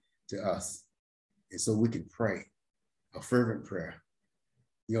things to us. And so we can pray a fervent prayer.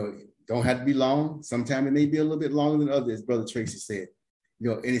 Don't have to be long. Sometimes it may be a little bit longer than others, Brother Tracy said.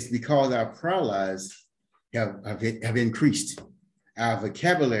 and it's because our prayer lives have increased. Our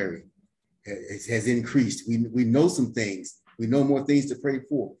vocabulary has increased. We know some things. We know more things to pray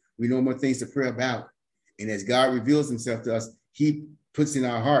for. We know more things to pray about. And as God reveals himself to us, he puts in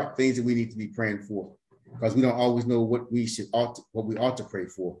our heart things that we need to be praying for, because we don't always know what we ought to pray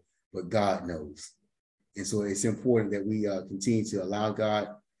for, but God knows. And so it's important that we continue to allow God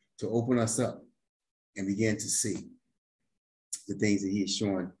to open us up and begin to see the things that he is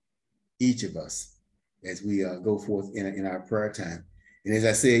showing each of us as we go forth in our prayer time. And as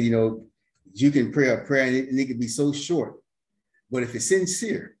I said, you can pray a prayer and it can be so short, but if it's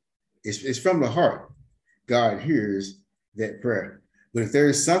sincere, it's from the heart, God hears that prayer. But if there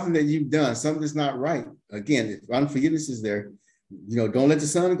is something that you've done, something that's not right, again, if unforgiveness is there, don't let the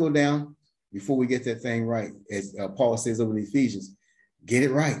sun go down before we get that thing right. As Paul says over in Ephesians, get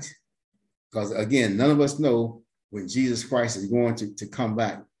it right. Because again, none of us know when Jesus Christ is going to come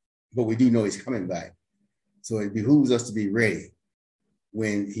back, but we do know he's coming back. So it behooves us to be ready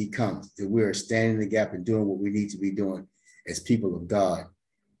when he comes, that we're standing in the gap and doing what we need to be doing as people of God,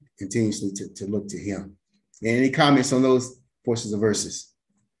 continuously to look to him. And any comments on those portions of verses?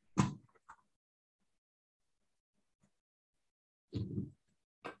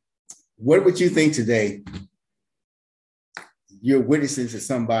 What would you think today? You're witnessing to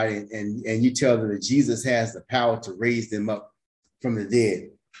somebody and you tell them that Jesus has the power to raise them up from the dead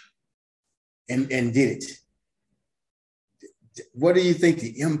and did it. What do you think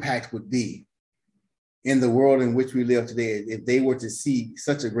the impact would be in the world in which we live today if they were to see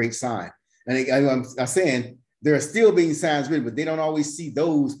such a great sign? And I'm saying there are still being signs written, but they don't always see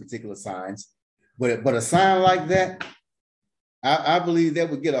those particular signs. But a sign like that, I believe that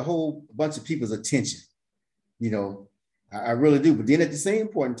would get a whole bunch of people's attention. I really do. But then at the same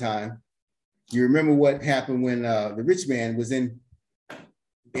point in time, you remember what happened when the rich man was in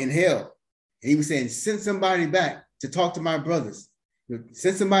hell. And he was saying, send somebody back to talk to my brothers.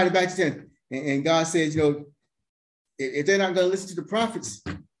 Send somebody back to them. And God says, if they're not going to listen to the prophets,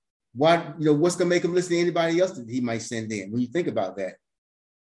 why, what's going to make them listen to anybody else that he might send in? When you think about that,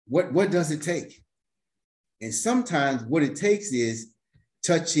 what does it take? And sometimes what it takes is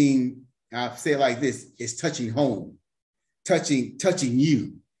touching, I'll say it like this, it's touching home, touching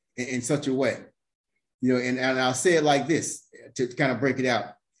you in such a way, and I'll say it like this to kind of break it out.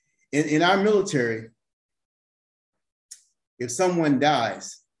 In our military, if someone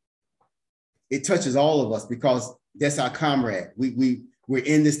dies, it touches all of us because that's our comrade. We're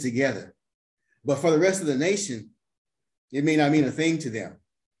in this together. But for the rest of the nation, it may not mean a thing to them.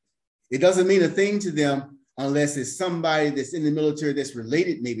 It doesn't mean a thing to them unless it's somebody that's in the military that's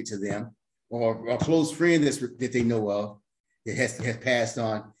related maybe to them, or a close friend that they know of that has passed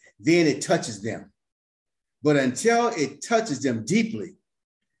on. Then it touches them. But until it touches them deeply,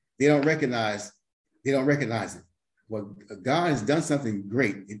 they don't recognize it. Well, God has done something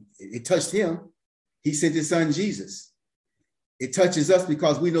great. It touched him. He sent his son, Jesus. It touches us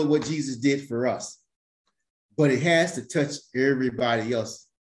because we know what Jesus did for us. But it has to touch everybody else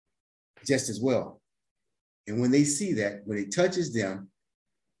just as well. And when they see that, when it touches them,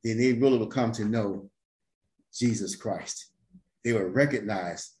 then they really will come to know Jesus Christ. They will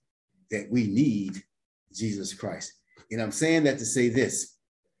recognize that we need Jesus Christ. And I'm saying that to say this: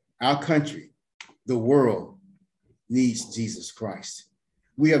 our country, the world, needs Jesus Christ.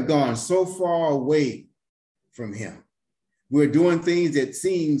 We have gone so far away from him. We're doing things that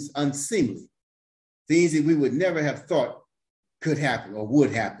seems unseemly, things that we would never have thought could happen or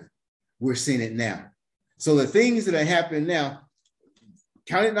would happen. We're seeing it now. So the things that are happening now,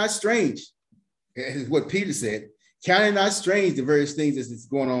 count it not strange, is what Peter said. Count it not strange, the various things that's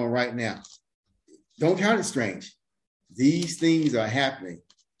going on right now. Don't count it strange. These things are happening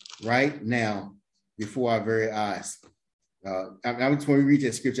right now before our very eyes. I just want to read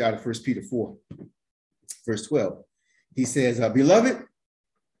that scripture out of 1 Peter 4, verse 12. He says, beloved,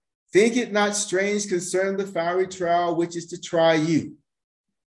 think it not strange concerning the fiery trial which is to try you,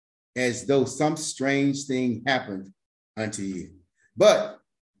 as though some strange thing happened unto you. But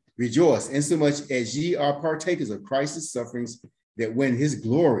rejoice, insomuch as ye are partakers of Christ's sufferings, that when his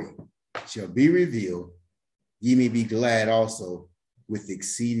glory shall be revealed, ye may be glad also with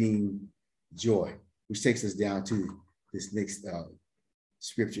exceeding joy. Which takes us down to this next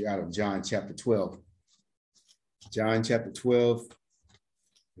scripture out of John chapter 12. John chapter 12, I'm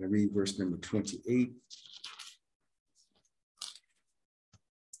going to read verse number 28.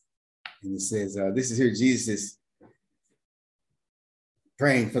 And it says, this is here Jesus is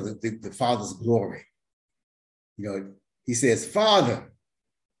praying for the Father's glory. He says, Father,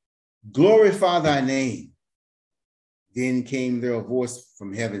 glorify thy name, Then came there a voice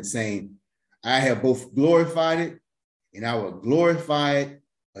from heaven saying, I have both glorified it and I will glorify it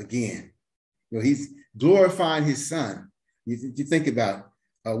again. He's glorifying his son. You think about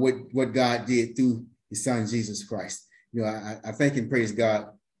what God did through his son, Jesus Christ. I thank and praise God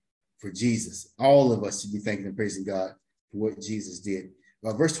for Jesus. All of us should be thanking and praising God for what Jesus did.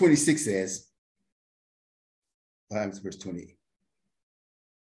 Verse 26 says, verse 28.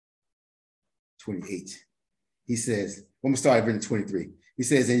 He says, I'm going to start at verse 23. He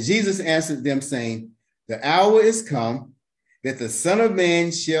says, and Jesus answered them saying, the hour is come that the Son of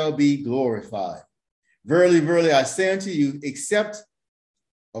Man shall be glorified. Verily, verily, I say unto you, except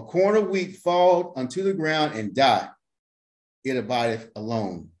a corn of wheat fall unto the ground and die, it abideth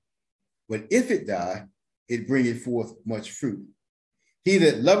alone. But if it die, it bringeth forth much fruit. He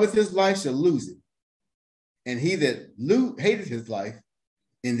that loveth his life shall lose it, and he that hateth his life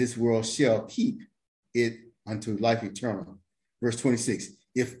in this world shall keep it unto life eternal. Verse 26,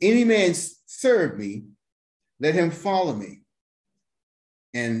 if any man serve me, let him follow me.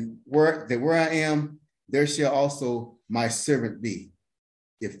 And where I am, there shall also my servant be.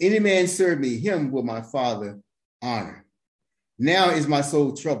 If any man serve me, him will my Father honor. Now is my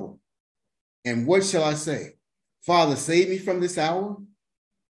soul troubled. And what shall I say? Father, save me from this hour.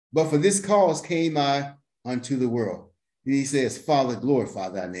 But for this cause came I unto the world. And he says, Father, glorify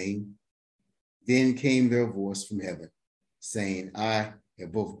thy name. Then came their voice from heaven, saying, I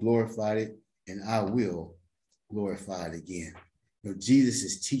have both glorified it, and I will glorify it again. Jesus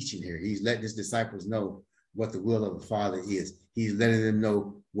is teaching here. He's letting his disciples know what the will of the Father is. He's letting them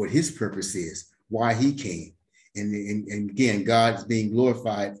know what his purpose is, why he came. And again, God is being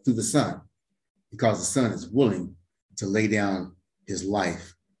glorified through the Son, because the Son is willing to lay down his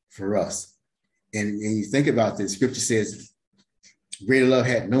life for us. And you think about this, scripture says, greater love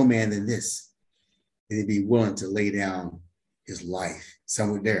had no man than this, and he'd be willing to lay down his life.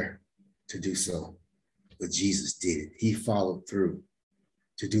 Some were there to do so, but Jesus did it. He followed through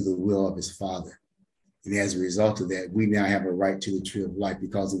to do the will of his Father. And as a result of that, we now have a right to the tree of life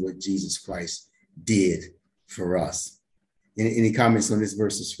because of what Jesus Christ did for us. Any comments on this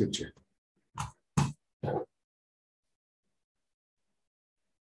verse of scripture?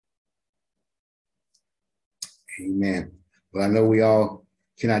 Amen. Well, I know we all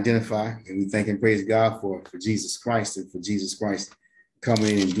can identify, and we thank and praise God for Jesus Christ, and for Jesus Christ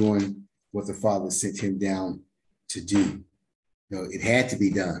coming in and doing what the Father sent him down to do. It had to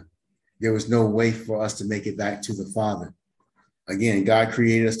be done. There was no way for us to make it back to the Father. Again, God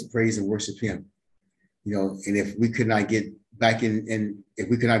created us to praise and worship him. And if we could not get back in, and if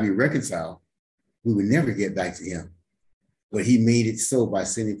we could not be reconciled, we would never get back to him. But he made it so by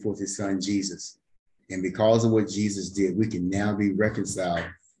sending forth his son, Jesus. And because of what Jesus did, we can now be reconciled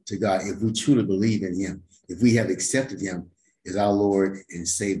to God if we truly believe in him. If we have accepted him as our Lord and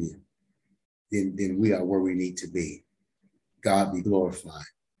Savior, then we are where we need to be. God be glorified.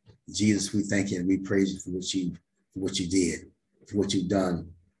 Jesus, we thank you and we praise you for what you did, for what you've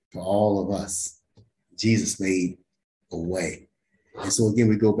done for all of us. Jesus made a way. And so again,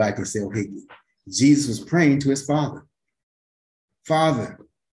 we go back and say, okay, Jesus was praying to his Father. Father,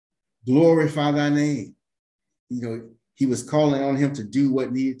 glorify thy name. He was calling on him to do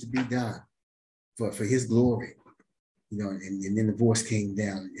what needed to be done for his glory. And then the voice came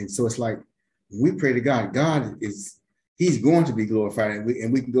down. And so it's like, when we pray to God, he's going to be glorified.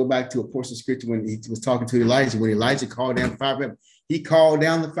 And we can go back to a portion of scripture when he was talking to Elijah, when Elijah called down fire. He called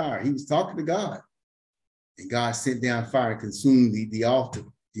down the fire. He was talking to God. And God sent down fire and consumed the altar,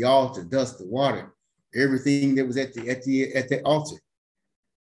 dust, the water, everything that was at the altar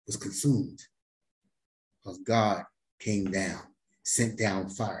was consumed. Because God came down, sent down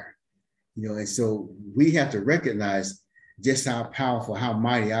fire. And so we have to recognize just how powerful, how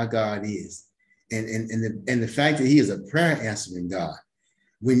mighty our God is. And the fact that he is a prayer answering God.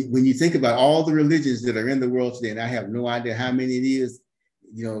 When you think about all the religions that are in the world today, and I have no idea how many it is,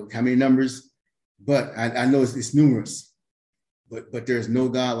 how many numbers, but I know it's numerous, but there's no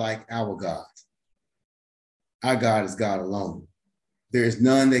God like our God. Our God is God alone. There is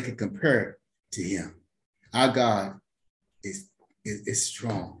none that can compare to him. Our God is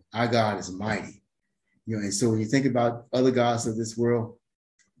strong. Our God is mighty. And so when you think about other gods of this world,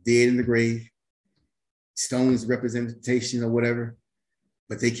 dead in the grave, stones representation or whatever,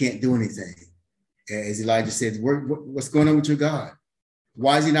 but they can't do anything. As Elijah said, what's going on with your God?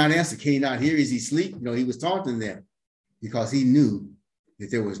 Why is he not answering? Can he not hear? Is he asleep? He was taunting them because he knew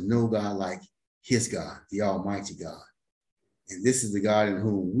that there was no God like his God, the Almighty God. And this is the God in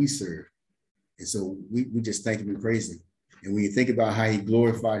whom we serve. And so we just thank him and praise him. And when you think about how he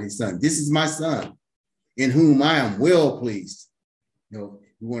glorified his son, this is my son in whom I am well pleased. You know,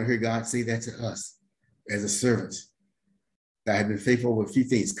 we want to hear God say that to us as a servant. I have been faithful over a few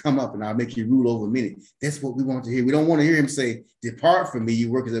things. Come up and I'll make you rule over many. That's what we want to hear. We don't want to hear him say, depart from me,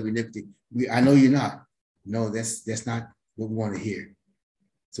 you workers of iniquity. I know you're not. No, that's not what we want to hear.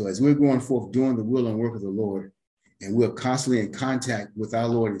 So as we're going forth doing the will and work of the Lord, and we're constantly in contact with our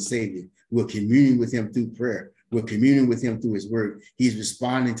Lord and Savior, we're communing with him through prayer, we're communing with him through his word, he's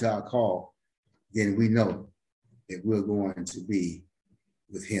responding to our call, then we know that we're going to be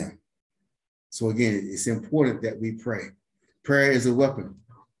with him. So again, it's important that we pray. Prayer is a weapon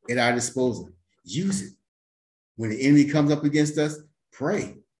at our disposal. Use it. When the enemy comes up against us,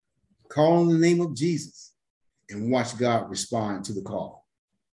 pray. Call on the name of Jesus and watch God respond to the call.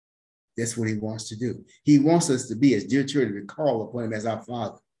 That's what he wants to do. He wants us to be as dear children, to call upon him as our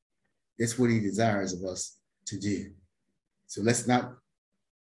Father. That's what he desires of us to do. So let's not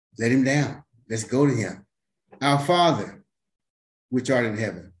let him down. Let's go to him. Our Father, which art in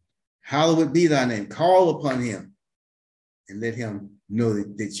heaven, hallowed be thy name. Call upon him and let him know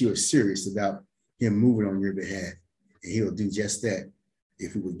that you are serious about him moving on your behalf. And he'll do just that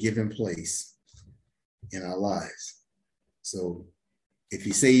if we would give him place in our lives. So if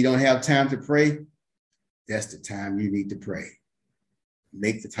you say you don't have time to pray, that's the time you need to pray.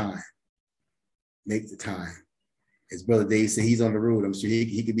 Make the time. Make the time. As Brother Dave said, he's on the road. I'm sure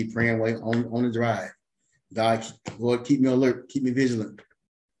he could be praying while on the drive. God, Lord, keep me alert, keep me vigilant,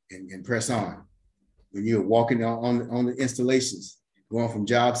 and press on. When you're walking on the installations, going from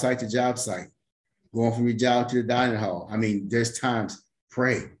job site to job site, going from your job to the dining hall. I mean, there's times,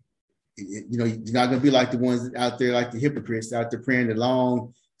 pray. You know, you're not going to be like the ones out there, like the hypocrites out there praying the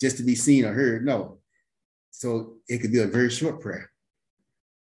long just to be seen or heard. No. So it could be a very short prayer.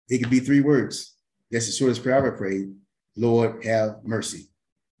 It could be 3 words. That's the shortest prayer I ever prayed. Lord, have mercy.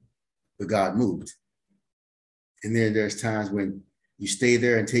 But God moved. And then there's times when you stay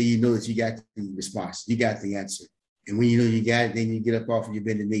there until you know that you got the response, you got the answer. And when you know you got it, then you get up off of your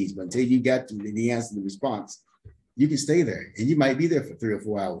bended knees. But until you got the answer, the response, you can stay there. And you might be there for 3 or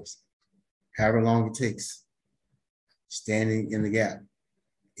 4 hours, however long it takes. Standing in the gap,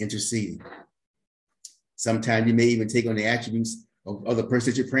 interceding. Sometimes you may even take on the attributes of the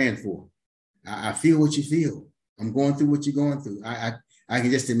person that you're praying for. I feel what you feel. I'm going through what you're going through. I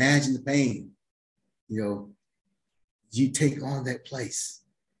can just imagine the pain. You know, you take on that place.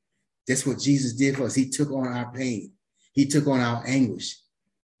 That's what Jesus did for us. He took on our pain. He took on our anguish.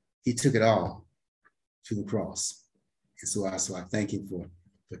 He took it all to the cross. And so I thank him for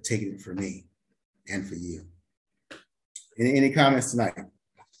taking it for me and for you. Any comments tonight?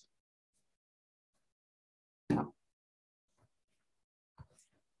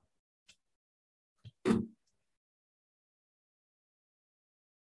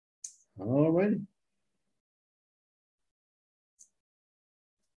 All righty.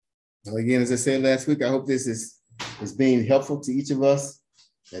 Well, again, as I said last week, I hope this is being helpful to each of us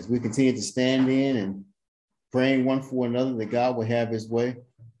as we continue to stand in and praying one for another that God will have his way.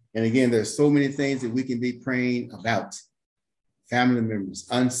 And again, there's so many things that we can be praying about. Family members,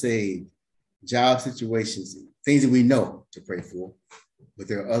 unsaved, job situations, things that we know to pray for. But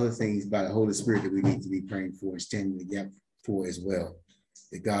there are other things by the Holy Spirit that we need to be praying for and standing in the gap for as well,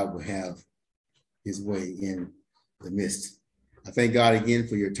 that God will have his way in the midst. I thank God again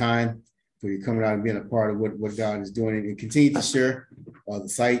for your time, for you coming out and being a part of what God is doing, and continue to share the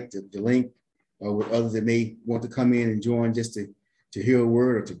site, the link, with others that may want to come in and join just to hear a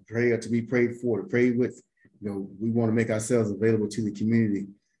word or to pray or to be prayed for, to pray with. You know, we want to make ourselves available to the community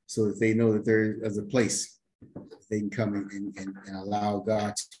so that they know that there is a place they can come in and allow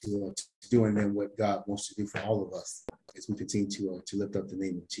God to do in them what God wants to do for all of us as we continue to lift up the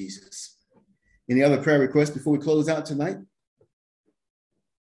name of Jesus. Any other prayer requests before we close out tonight?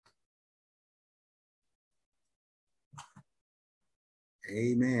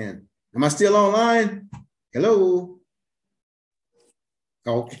 Amen. Am I still online? Hello?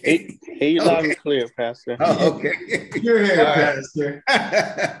 Okay. Hey, you loud and clear, Pastor. Oh, okay. You're here, Pastor.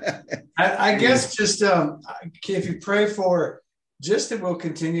 I guess just if you pray for just that we'll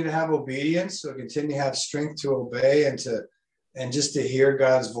continue to have obedience, we'll continue to have strength to obey and just to hear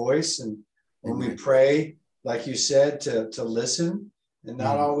God's voice. And when we pray, like you said, to listen and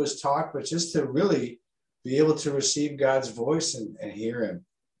not always talk, but just to really be able to receive God's voice and hear him.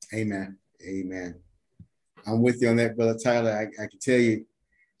 Amen. Amen. I'm with you on that, Brother Tyler. I can tell you,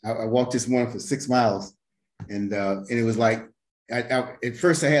 I walked this morning for 6 miles, and it was like, at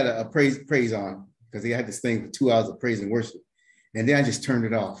first I had a praise on because they had this thing for 2 hours of praise and worship, and then I just turned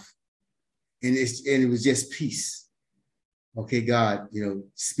it off, and it was just peace. Okay, God,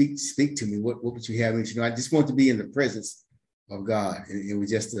 speak to me. What would you have me to know? I just want to be in the presence of God. And it was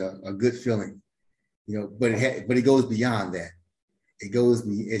just a good feeling, but it goes beyond that.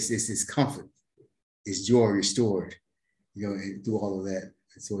 It's comfort, it's joy restored, and through all of that.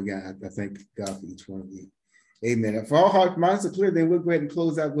 And so again, I thank God for each one of you. Amen. If all heart minds are clear, then we'll go ahead and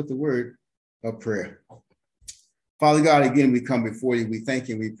close out with the word of prayer. Father God, again, we come before you. We thank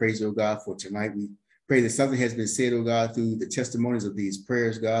you and we praise you, oh God, for tonight. We pray that something has been said, oh God, through the testimonies of these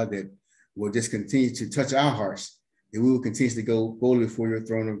prayers, God, that will just continue to touch our hearts, that we will continue to go boldly before your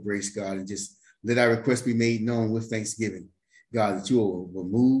throne of grace, God, and just let our requests be made known with thanksgiving. God, that you will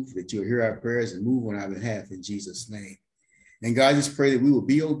move, that you'll hear our prayers and move on our behalf in Jesus' name. And God, I just pray that we will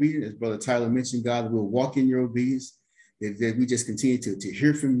be obedient, as Brother Tyler mentioned, God, that we'll walk in your obedience, that we just continue to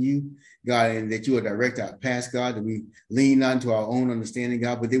hear from you, God, and that you will direct our paths, God, that we lean not to our own understanding,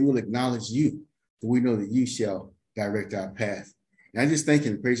 God, but that we'll acknowledge you, for we know that you shall direct our path. And I just thank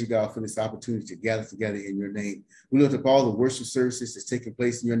you and praise you, God, for this opportunity to gather together in your name. We lift up all the worship services that's taking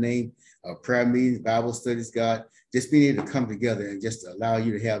place in your name, prayer meetings, Bible studies, God, just being able to come together and just allow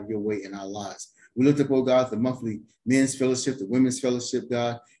you to have your way in our lives. We lift up, oh God, the monthly men's fellowship, the women's fellowship,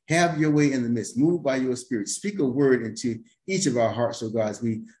 God. Have your way in the midst. Move by your spirit. Speak a word into each of our hearts, oh God, as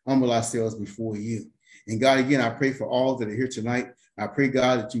we humble ourselves before you. And God, again, I pray for all that are here tonight. I pray,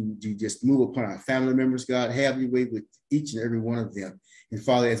 God, that you just move upon our family members, God. Have your way with each and every one of them. And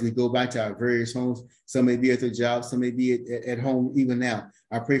Father, as we go back to our various homes, some may be at their jobs, some may be at home even now.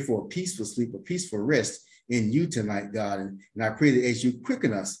 I pray for a peaceful sleep, a peaceful rest in you tonight, God. And I pray that as you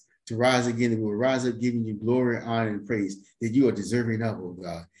quicken us to rise again, and we will rise up giving you glory, honor, and praise that you are deserving of, oh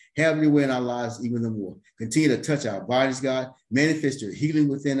God. Have your way in our lives even the more. Continue to touch our bodies, God. Manifest your healing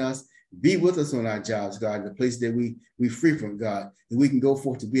within us. Be with us on our jobs, God, the place that we free from, God, that we can go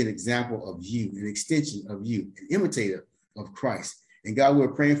forth to be an example of you, an extension of you, an imitator of Christ. And God,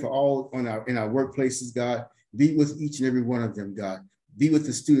 we're praying for all in our workplaces, God. Be with each and every one of them, God. Be with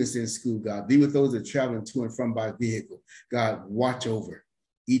the students in school, God. Be with those that are traveling to and from by vehicle. God, watch over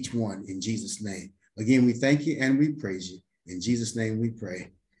each one in Jesus' name. Again, we thank you and we praise you. In Jesus' name we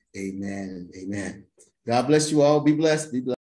pray. Amen and amen. God bless you all. Be blessed. Be blessed.